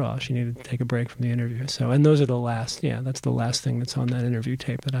to withdraw. She needed to take a break from the interview. So, and those are that's the last thing that's on that interview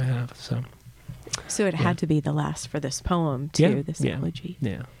tape that I have. So it had to be the last for this poem too, this elegy.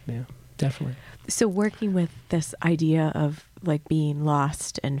 Yeah, definitely. So working with this idea of like being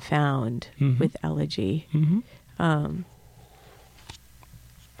lost and found with elegy,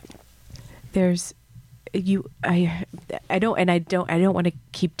 there's I don't want to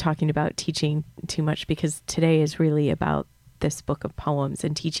keep talking about teaching too much because today is really about this book of poems,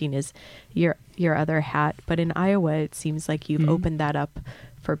 and teaching is your other hat. But in Iowa, it seems like you've opened that up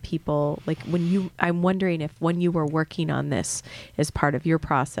for people. Like I'm wondering if when you were working on this as part of your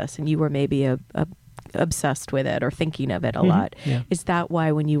process, and you were maybe obsessed with it or thinking of it a lot, is that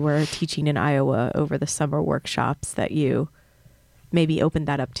why when you were teaching in Iowa over the summer workshops that you maybe opened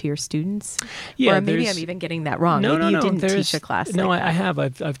that up to your students? Yeah, or maybe I'm even getting that wrong. No, maybe no, you didn't teach a class. No, like I have.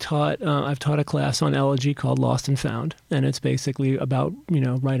 I've taught a class on elegy called Lost and Found, and it's basically about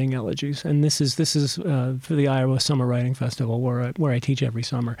writing elegies. And this is for the Iowa Summer Writing Festival where I teach every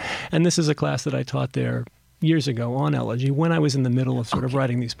summer. And this is a class that I taught there years ago on elegy when I was in the middle of sort of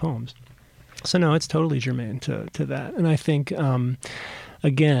writing these poems. So no, it's totally germane to that. And I think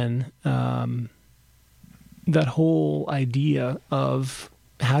that whole idea of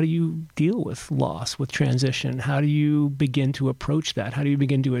how do you deal with loss, with transition? How do you begin to approach that? How do you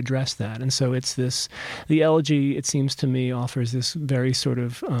begin to address that? And so the elegy, it seems to me, offers this very sort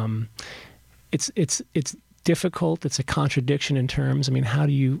of, it's difficult. It's a contradiction in terms. I mean, how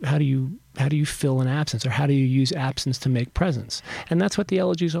do you fill an absence, or how do you use absence to make presence? And that's what the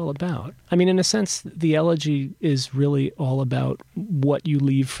elegy is all about. I mean, in a sense, the elegy is really all about what you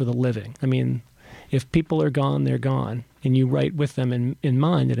leave for the living. I mean, if people are gone, they're gone, and you write with them in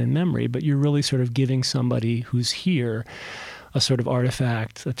mind and in memory, but you're really sort of giving somebody who's here a sort of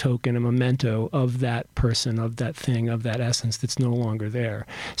artifact, a token, a memento of that person, of that thing, of that essence that's no longer there.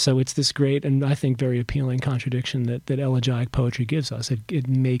 So it's this great and I think very appealing contradiction that elegiac poetry gives us. It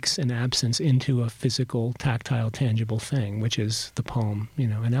makes an absence into a physical, tactile, tangible thing, which is the poem,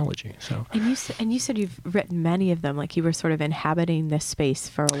 an elegy. So. And you said you've written many of them, like you were sort of inhabiting this space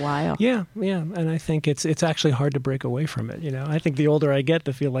for a while. Yeah, and I think it's actually hard to break away from it. I think the older I get,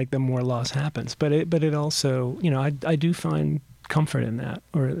 the feel like the more loss happens. But it also, I do find comfort in that,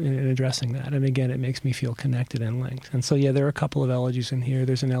 or in addressing that. And again, it makes me feel connected and linked. And so, there are a couple of elegies in here.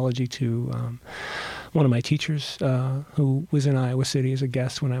 There's an elegy to one of my teachers who was in Iowa City as a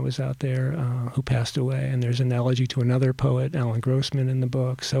guest when I was out there, who passed away. And there's an elegy to another poet, Alan Grossman, in the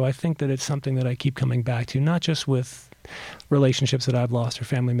book. So I think that it's something that I keep coming back to, not just with relationships that I've lost or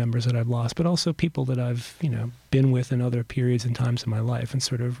family members that I've lost, but also people that I've, been with in other periods and times in my life, and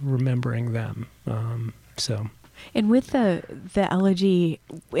sort of remembering them. And with the elegy,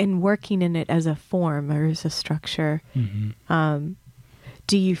 in working in it as a form or as a structure,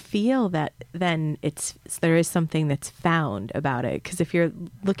 do you feel that then there is something that's found about it? Because if you're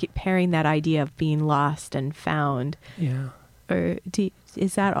pairing that idea of being lost and found, or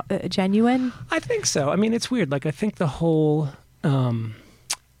is that genuine? I think so. I mean, it's weird. Like, I think the whole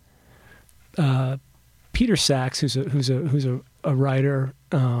Peter Sachs, who's a writer.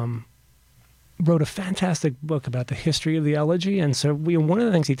 Wrote a fantastic book about the history of the elegy. And so one of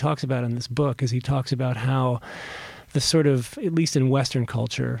the things he talks about in this book is he talks about how the sort of, at least in Western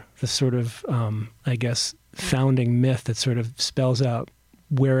culture, the sort of, founding myth that sort of spells out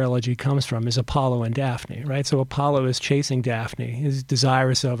where elegy comes from is Apollo and Daphne, right? So Apollo is chasing Daphne. He's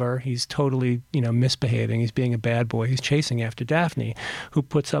desirous of her. He's totally, misbehaving. He's being a bad boy. He's chasing after Daphne, who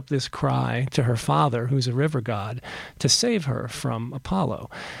puts up this cry to her father, who's a river god, to save her from Apollo.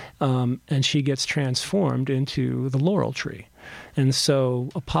 And she gets transformed into the laurel tree. And so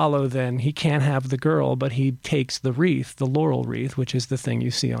Apollo then, he can't have the girl, but he takes the wreath, the laurel wreath, which is the thing you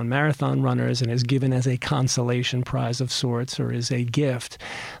see on marathon runners and is given as a consolation prize of sorts or as a gift.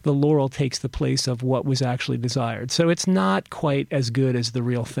 The laurel takes the place of what was actually desired. So it's not quite as good as the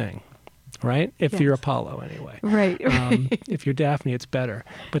real thing, right? If you're Apollo, anyway. Right. If you're Daphne, it's better.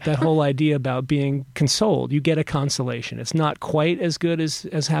 But that whole idea about being consoled, you get a consolation. It's not quite as good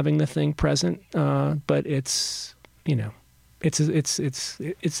as having the thing present, but it's,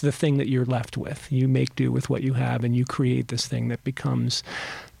 it's the thing that you're left with. You make do with what you have, and you create this thing that becomes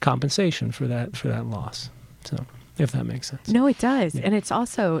compensation for that loss. So, if that makes sense. No, it does. Yeah. And it's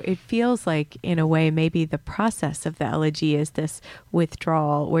also, it feels like, in a way, maybe the process of the elegy is this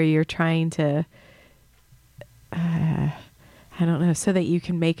withdrawal where you're trying to, I don't know, so that you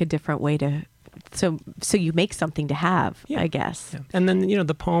can make a different way to, so you make something to have, I guess. Yeah. And then,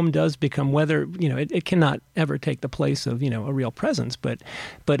 the poem does become, whether, it cannot ever take the place of, a real presence, but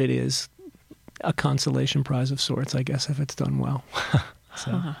it is a consolation prize of sorts, I guess, if it's done well.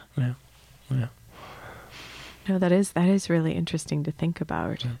 So, yeah. No, that is really interesting to think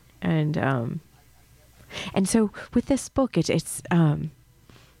about. Yeah. And so with this book, it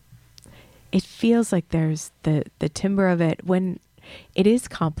feels like there's the timbre of it when it is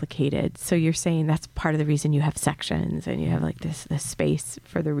complicated. So you're saying that's part of the reason you have sections and you have like this space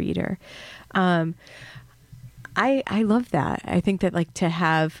for the reader. I love that. I think that like to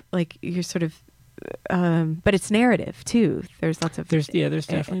have like you're sort of but it's narrative too. There's lots of there's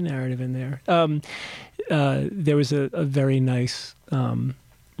definitely narrative in there. There was a very nice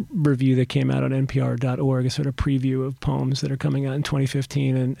review that came out on NPR.org, a sort of preview of poems that are coming out in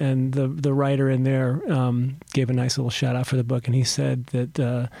 2015, and the writer in there gave a nice little shout out for the book, and he said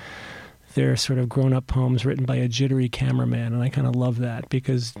that they're sort of grown-up poems written by a jittery cameraman, and I kind of love that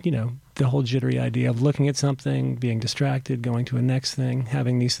because, the whole jittery idea of looking at something, being distracted, going to a next thing,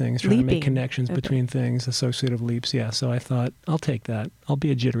 having these things, trying to make connections between things, associative leaps. Yeah, so I thought, I'll take that. I'll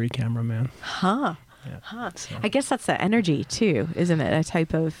be a jittery cameraman. Huh. Yeah, huh. so. I guess that's the energy too, isn't it? A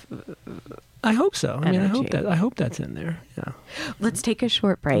type of I hope so. energy. I hope that's in there. Yeah. Let's take a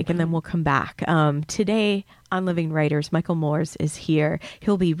short break and then we'll come back. Today on Living Writers, Michael Moores is here.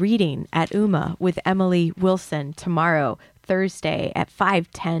 He'll be reading at UMA with Emily Wilson tomorrow, Thursday at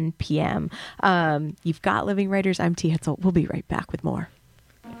 5:10 p.m. You've got Living Writers. I'm T. Hetzel. We'll be right back with more.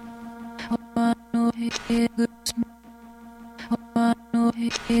 We've been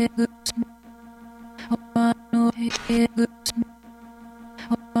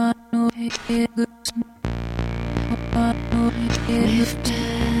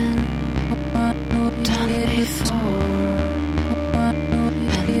done before, and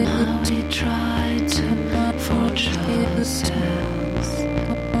now we try to forge ourselves.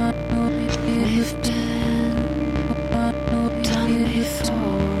 We've been done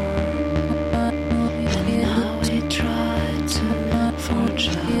before, and now we try to forge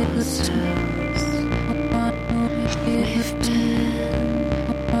ourselves. We've been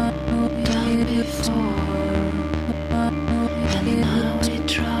done before. And now we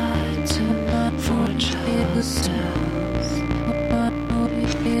try to forge ourselves. I'll be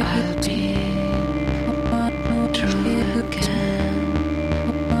true again,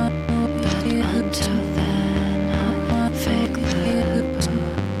 but until then I'll fake the books,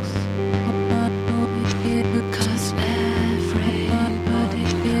 'cause everybody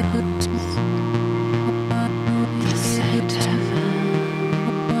knows this ain't heaven.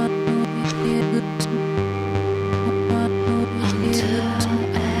 Until everybody knows. We've been wrong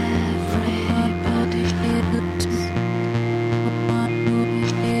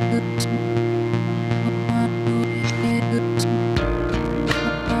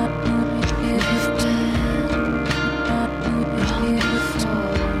before.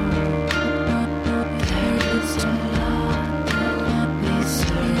 There is a lot that we survived. We've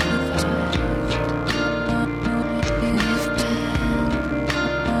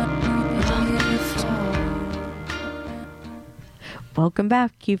been wrong before. Welcome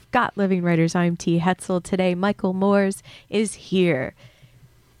back. You've got Living Writers. I'm T. Hetzel. Today, Michael Moores is here.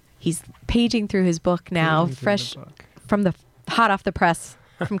 He's paging through his book now, fresh from the hot off the press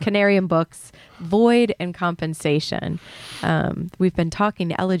from Canarium Books, Void and Compensation. We've been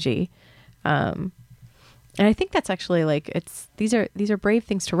talking elegy. And I think that's actually these are brave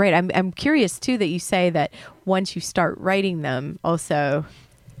things to write. I'm curious too that you say that once you start writing them, also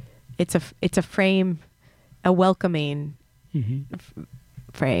it's a frame, a welcoming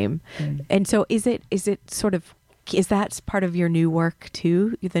frame. And so is that part of your new work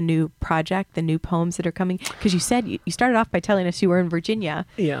too, the new project, the new poems that are coming? Because you said you started off by telling us you were in Virginia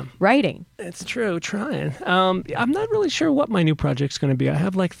writing. It's true, trying. I'm not really sure what my new project's going to be. I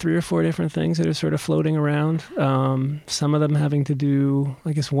have 3 or 4 different things that are sort of floating around. Some of them having to do,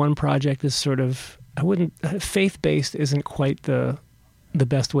 I guess one project is sort of, faith-based isn't quite the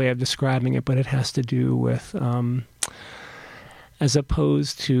best way of describing it, but it has to do with, as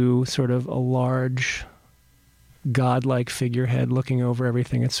opposed to sort of a large God-like figurehead looking over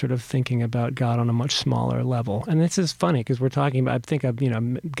everything, it's sort of thinking about God on a much smaller level. And this is funny because we're talking about,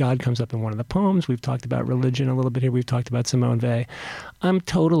 God comes up in one of the poems. We've talked about religion a little bit here. We've talked about Simone Weil. I'm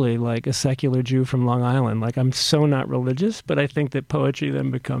totally a secular Jew from Long Island. I'm so not religious, but I think that poetry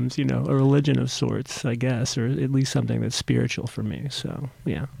then becomes, a religion of sorts, I guess, or at least something that's spiritual for me. So,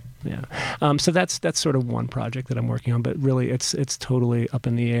 yeah. Yeah. So that's sort of one project that I'm working on, but really it's totally up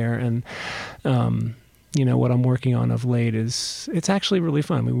in the air. And, what I'm working on of late it's actually really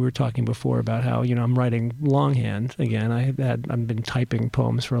fun. I mean, we were talking before about how, I'm writing longhand again. I've been typing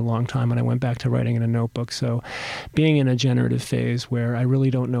poems for a long time and I went back to writing in a notebook. So being in a generative phase where I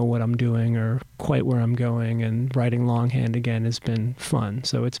really don't know what I'm doing or quite where I'm going, and writing longhand again has been fun.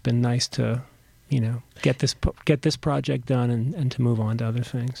 So it's been nice to, get this project done and to move on to other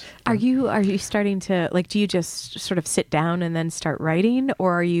things. Are you starting to do you just sort of sit down and then start writing,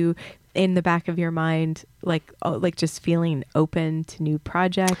 or are you in the back of your mind just feeling open to new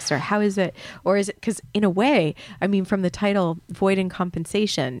projects, or how is it? Or is it, because in a way, I mean, from the title Void and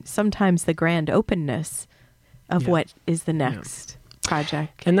Compensation, sometimes the grand openness of what is the next.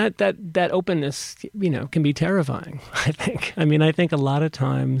 project. And that openness, can be terrifying, I think. I mean, I think a lot of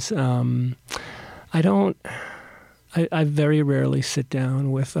times I very rarely sit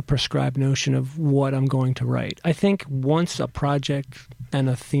down with a prescribed notion of what I'm going to write. I think once a project and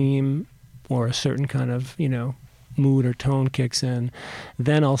a theme or a certain kind of, mood or tone kicks in,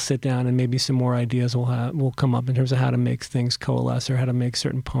 then I'll sit down and maybe some more ideas will come up in terms of how to make things coalesce or how to make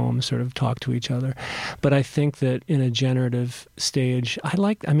certain poems sort of talk to each other. But I think that in a generative stage, I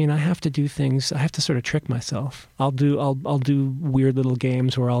have to do things. I have to sort of trick myself. I'll do weird little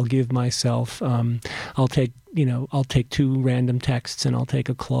games where I'll give myself. I'll take two random texts and I'll take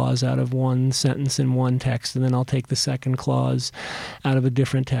a clause out of one sentence in one text, and then I'll take the second clause out of a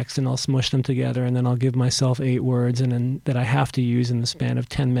different text and I'll smush them together, and then I'll give myself 8 words and then that I have to use in the span of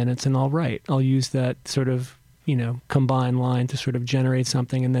 10 minutes, and I'll write. I'll use that sort of combined line to sort of generate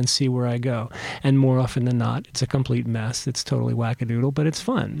something and then see where I go. And more often than not, it's a complete mess. It's totally wackadoodle, but it's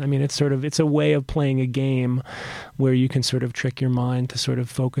fun. I mean, it's a way of playing a game where you can sort of trick your mind to sort of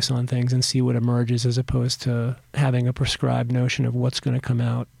focus on things and see what emerges, as opposed to having a prescribed notion of what's going to come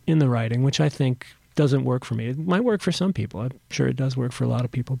out in the writing, which I think doesn't work for me. It might work for some people. I'm sure it does work for a lot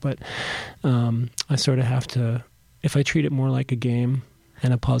of people, but I sort of have to, if I treat it more like a game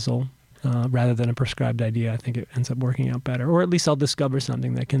and a puzzle, rather than a prescribed idea, I think it ends up working out better. Or at least I'll discover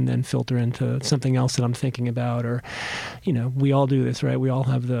something that can then filter into something else that I'm thinking about. Or, we all do this, right? We all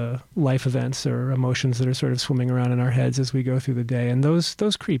have the life events or emotions that are sort of swimming around in our heads as we go through the day. And those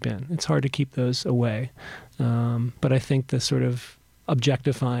creep in. It's hard to keep those away. But I think the sort of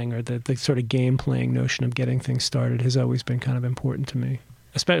objectifying or the sort of game-playing notion of getting things started has always been kind of important to me.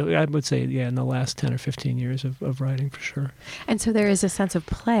 Especially, I would say, in the last 10 or 15 years of writing, for sure. And so there is a sense of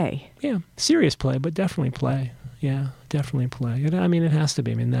play. Yeah, serious play, but definitely play. Yeah, definitely play. It has to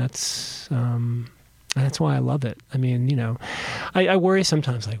be. I mean, that's why I love it. I mean, I worry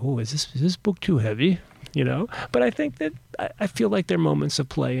sometimes, like, oh, is this book too heavy? But I think that I feel like there are moments of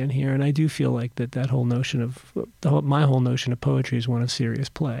play in here, and I do feel like that whole notion of my whole notion of poetry is one of serious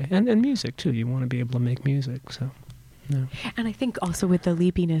play, and music too. You want to be able to make music, so. No. And I think also with the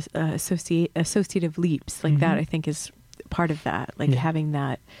leapiness, associative leaps like that, I think is part of that, like having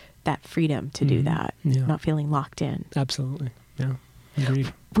that freedom to do that, not feeling locked in. Absolutely, yeah,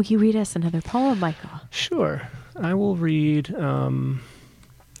 agreed. Will you read us another poem, Michael? Sure, I will read. I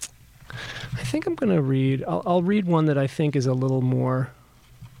think I'm going to read. I'll read one that I think is a little more.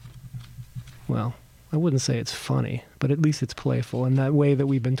 Well, I wouldn't say it's funny, but at least it's playful in that way that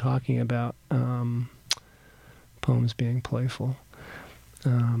we've been talking about. Poems being playful.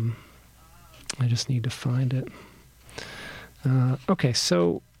 I just need to find it. Okay,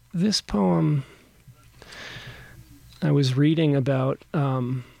 so this poem, I was reading about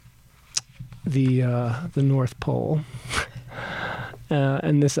the North Pole,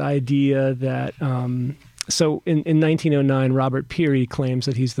 and this idea that so in 1909, Robert Peary claims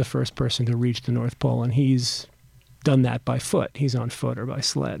that he's the first person to reach the North Pole, and he's done that by foot. He's on foot or by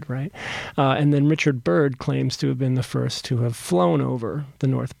sled, right? And then Richard Byrd claims to have been the first to have flown over the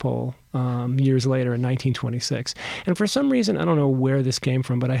North Pole years later in 1926. And for some reason, I don't know where this came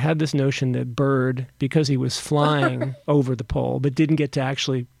from, but I had this notion that Byrd, because he was flying over the pole but didn't get to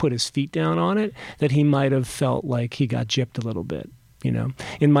actually put his feet down on it, that he might have felt like he got gypped a little bit.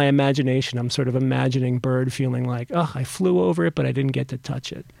 In my imagination, I'm sort of imagining Byrd feeling like, oh, I flew over it, but I didn't get to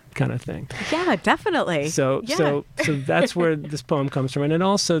touch it, kind of thing. Yeah, definitely. So that's where this poem comes from. And then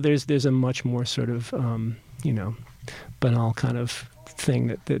also there's a much more sort of, banal kind of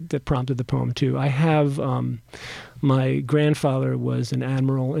thing that prompted the poem too. I have, my grandfather was an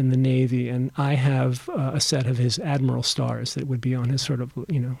admiral in the Navy, and I have a set of his admiral stars that would be on his sort of,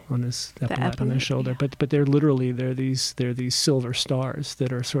 on his epaulette on his shoulder. Yeah. But they're these silver stars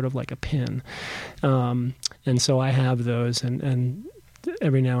that are sort of like a pin. And so I have those, and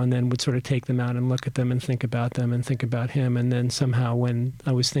every now and then would sort of take them out and look at them and think about him. And then somehow when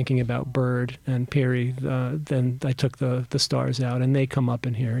I was thinking about Byrd and Peary, then I took the stars out, and they come up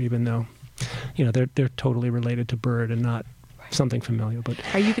in here, even though, they're totally related to Byrd and not something familiar. But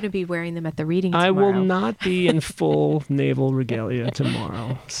are you going to be wearing them at the reading tomorrow? I will not be in full naval regalia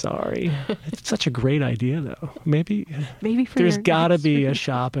tomorrow. Sorry. It's such a great idea, though. Maybe for there's got to be a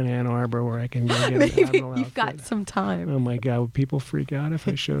shop in Ann Arbor where I can go get maybe an admiral you've got some time. Oh my God, would people freak out if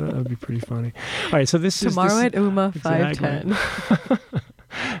I showed that? That would be pretty funny. All right, so this is tomorrow at UMA 510. Exactly.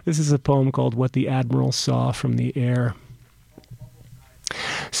 This is a poem called "What the Admiral Saw from the Air."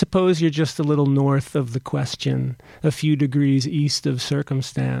 Suppose you're just a little north of the question, a few degrees east of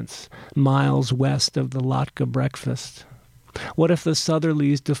circumstance, miles west of the latke breakfast. What if the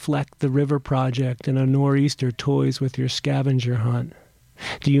southerlies deflect the river project and a nor'easter toys with your scavenger hunt?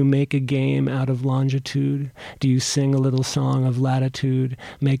 Do you make a game out of longitude? Do you sing a little song of latitude,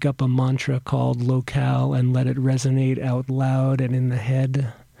 make up a mantra called locale and let it resonate out loud and in the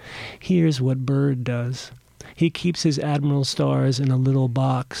head? Here's what Bird does. He keeps his admiral stars in a little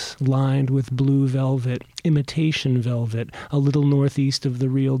box lined with blue velvet, imitation velvet, a little northeast of the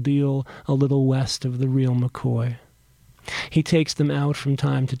real deal, a little west of the real McCoy. He takes them out from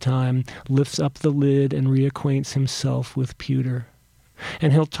time to time, lifts up the lid and reacquaints himself with pewter.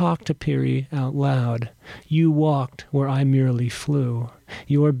 And he'll talk to Peary out loud. You walked where I merely flew.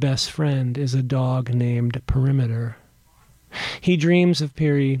 Your best friend is a dog named Perimeter. He dreams of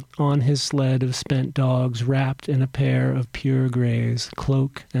Peary on his sled of spent dogs wrapped in a pair of pure grays,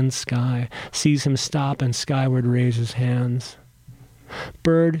 cloak and sky, sees him stop and skyward raise his hands.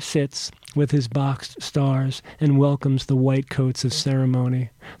 Bird sits with his boxed stars and welcomes the white coats of ceremony,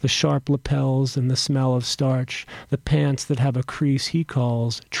 the sharp lapels and the smell of starch, the pants that have a crease he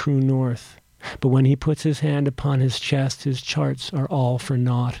calls true north. But when he puts his hand upon his chest, his charts are all for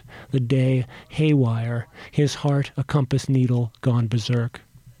naught, the day haywire, his heart a compass needle gone berserk.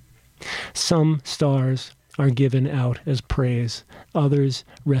 Some stars are given out as praise, others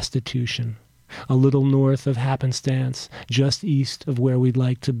restitution. A little north of happenstance, just east of where we'd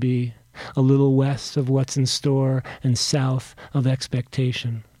like to be, a little west of what's in store, and south of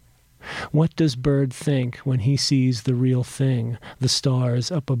expectation. What does Bird think when he sees the real thing, the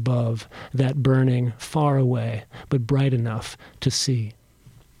stars up above, that burning far away, but bright enough to see?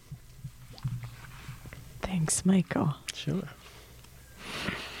 Thanks, Michael. Sure.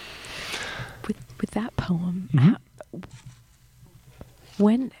 With that poem, Mm-hmm.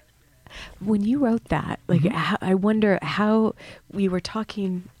 when you wrote that, like, I wonder how we were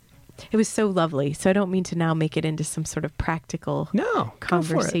talking. It was so lovely. So I don't mean to now make it into some sort of practical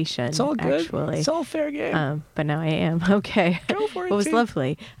conversation. It's all good. Actually, it's all fair game. but now I am okay. Go for it. It was too.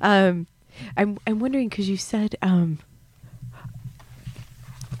 lovely. I'm wondering because you said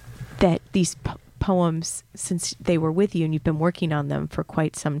that these poems, since they were with you and you've been working on them for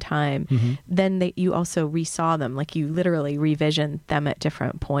quite some time, then you also resaw them, like you literally revisioned them at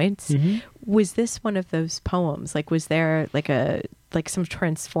different points. Was this one of those poems? Like, was there like some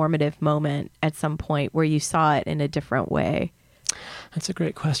transformative moment at some point where you saw it in a different way? That's a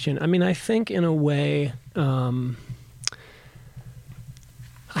great question. I mean, I think in a way, I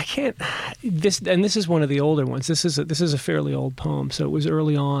can't. This is one of the older ones. This is a fairly old poem, so it was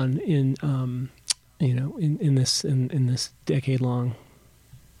early on in in this decade-long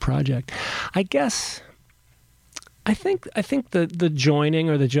project. I think the joining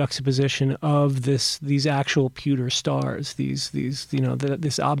or the juxtaposition of these actual pewter stars,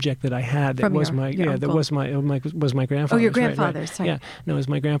 this object that I had that was my grandfather's. Oh, your grandfather's. Right. Sorry. Yeah, no, it was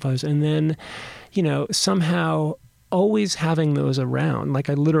my grandfather's, and then somehow always having those around. Like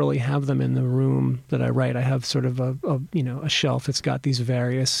I literally have them in the room that I write. I have sort of a shelf that's got these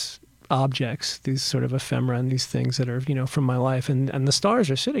various objects, these sort of ephemera and these things that are, from my life, and the stars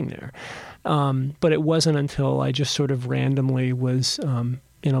are sitting there. But it wasn't until I just sort of randomly was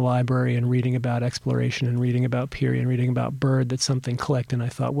in a library and reading about exploration and reading about Peary and reading about Bird that something clicked, and I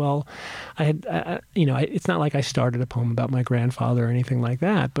thought, well, it's not like I started a poem about my grandfather or anything like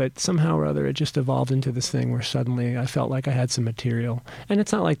that, but somehow or other it just evolved into this thing where suddenly I felt like I had some material. And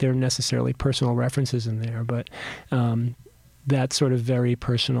it's not like there are necessarily personal references in there, but that sort of very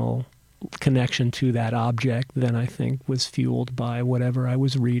personal connection to that object then I think was fueled by whatever I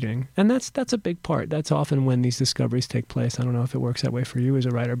was reading. And that's a big part. That's often when these discoveries take place. I don't know if it works that way for you as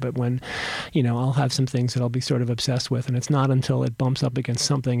a writer, but when, I'll have some things that I'll be sort of obsessed with, and it's not until it bumps up against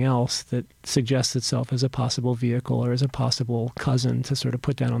something else that suggests itself as a possible vehicle or as a possible cousin to sort of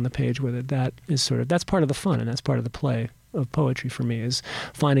put down on the page with it. That's part of the fun, and that's part of the play of poetry for me, is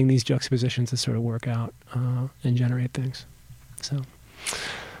finding these juxtapositions that sort of work out and generate things. So...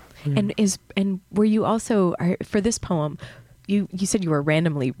 And were you also, for this poem, you said you were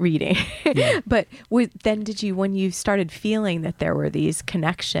randomly reading, Yeah. but then did you, when you started feeling that there were these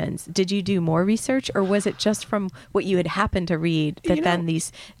connections, did you do more research, or was it just from what you had happened to read that then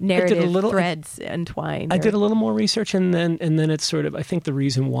these narrative threads entwined? I did a little more research, and then it's sort of, I think the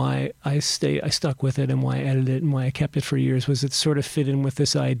reason why I stuck with it and why I edited it and why I kept it for years was it sort of fit in with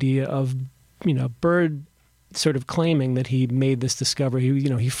this idea of, Bird sort of claiming that he made this discovery.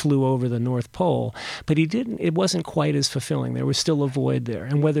 He flew over the North Pole, but he didn't. It wasn't quite as fulfilling. There was still a void there,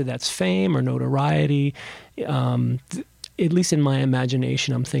 and whether that's fame or notoriety, at least in my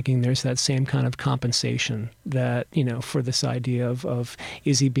imagination, I'm thinking there's that same kind of compensation that, for this idea of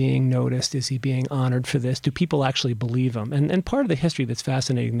is he being noticed? Is he being honored for this? Do people actually believe him? And part of the history that's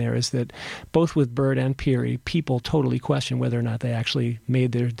fascinating there is that both with Bird and Peary, people totally question whether or not they actually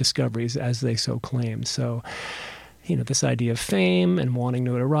made their discoveries as they so claimed. So, this idea of fame and wanting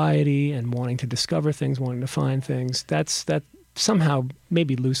notoriety and wanting to discover things, wanting to find things, that somehow,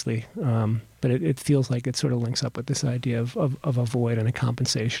 maybe loosely, but it feels like it sort of links up with this idea of a void and a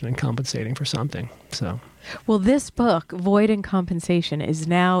compensation and compensating for something. So, well, this book, Void and Compensation, is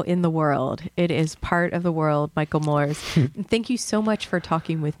now in the world. It is part of the world, Michael Moores. Thank you so much for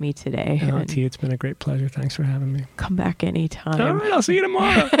talking with me today. T, it's been a great pleasure. Thanks for having me. Come back anytime. All right, I'll see you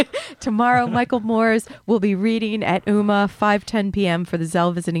tomorrow. Tomorrow, Michael Moores will be reading at UMA, 5:10 p.m. for the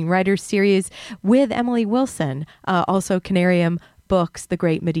Zell Visiting Writers Series with Emily Wilson, also Canarium Books, The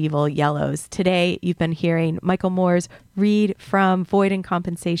Great Medieval Yellows. Today, you've been hearing Michael Moores read from Void and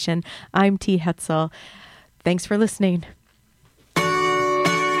Compensation. I'm T. Hetzel. Thanks for listening.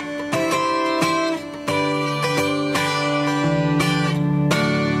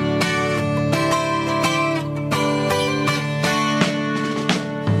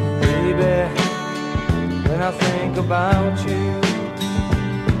 Baby, when I think about you,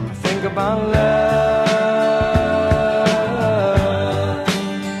 I think about love.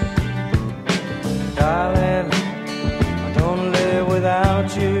 Darling, I don't live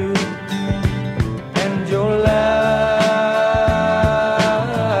without you and your love.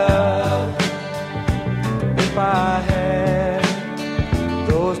 If I had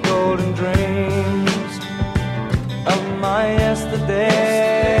those golden dreams of my yesterday,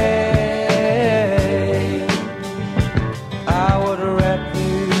 I would wrap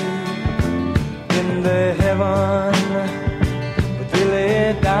you in the heaven, but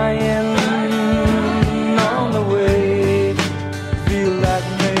really dying on the way. Feel like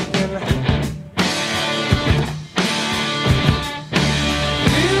making,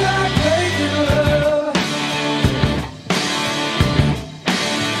 feel like making love,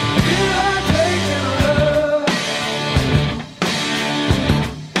 feel like making love,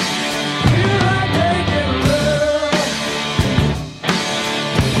 feel like making love,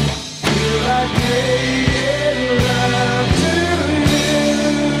 feel like making love to you.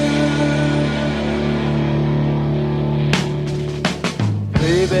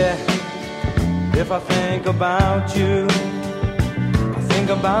 Baby, if I think about you, I think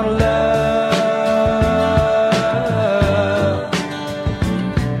about love.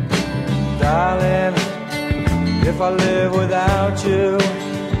 Darling, if I live without you,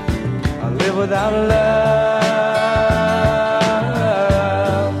 I live without love.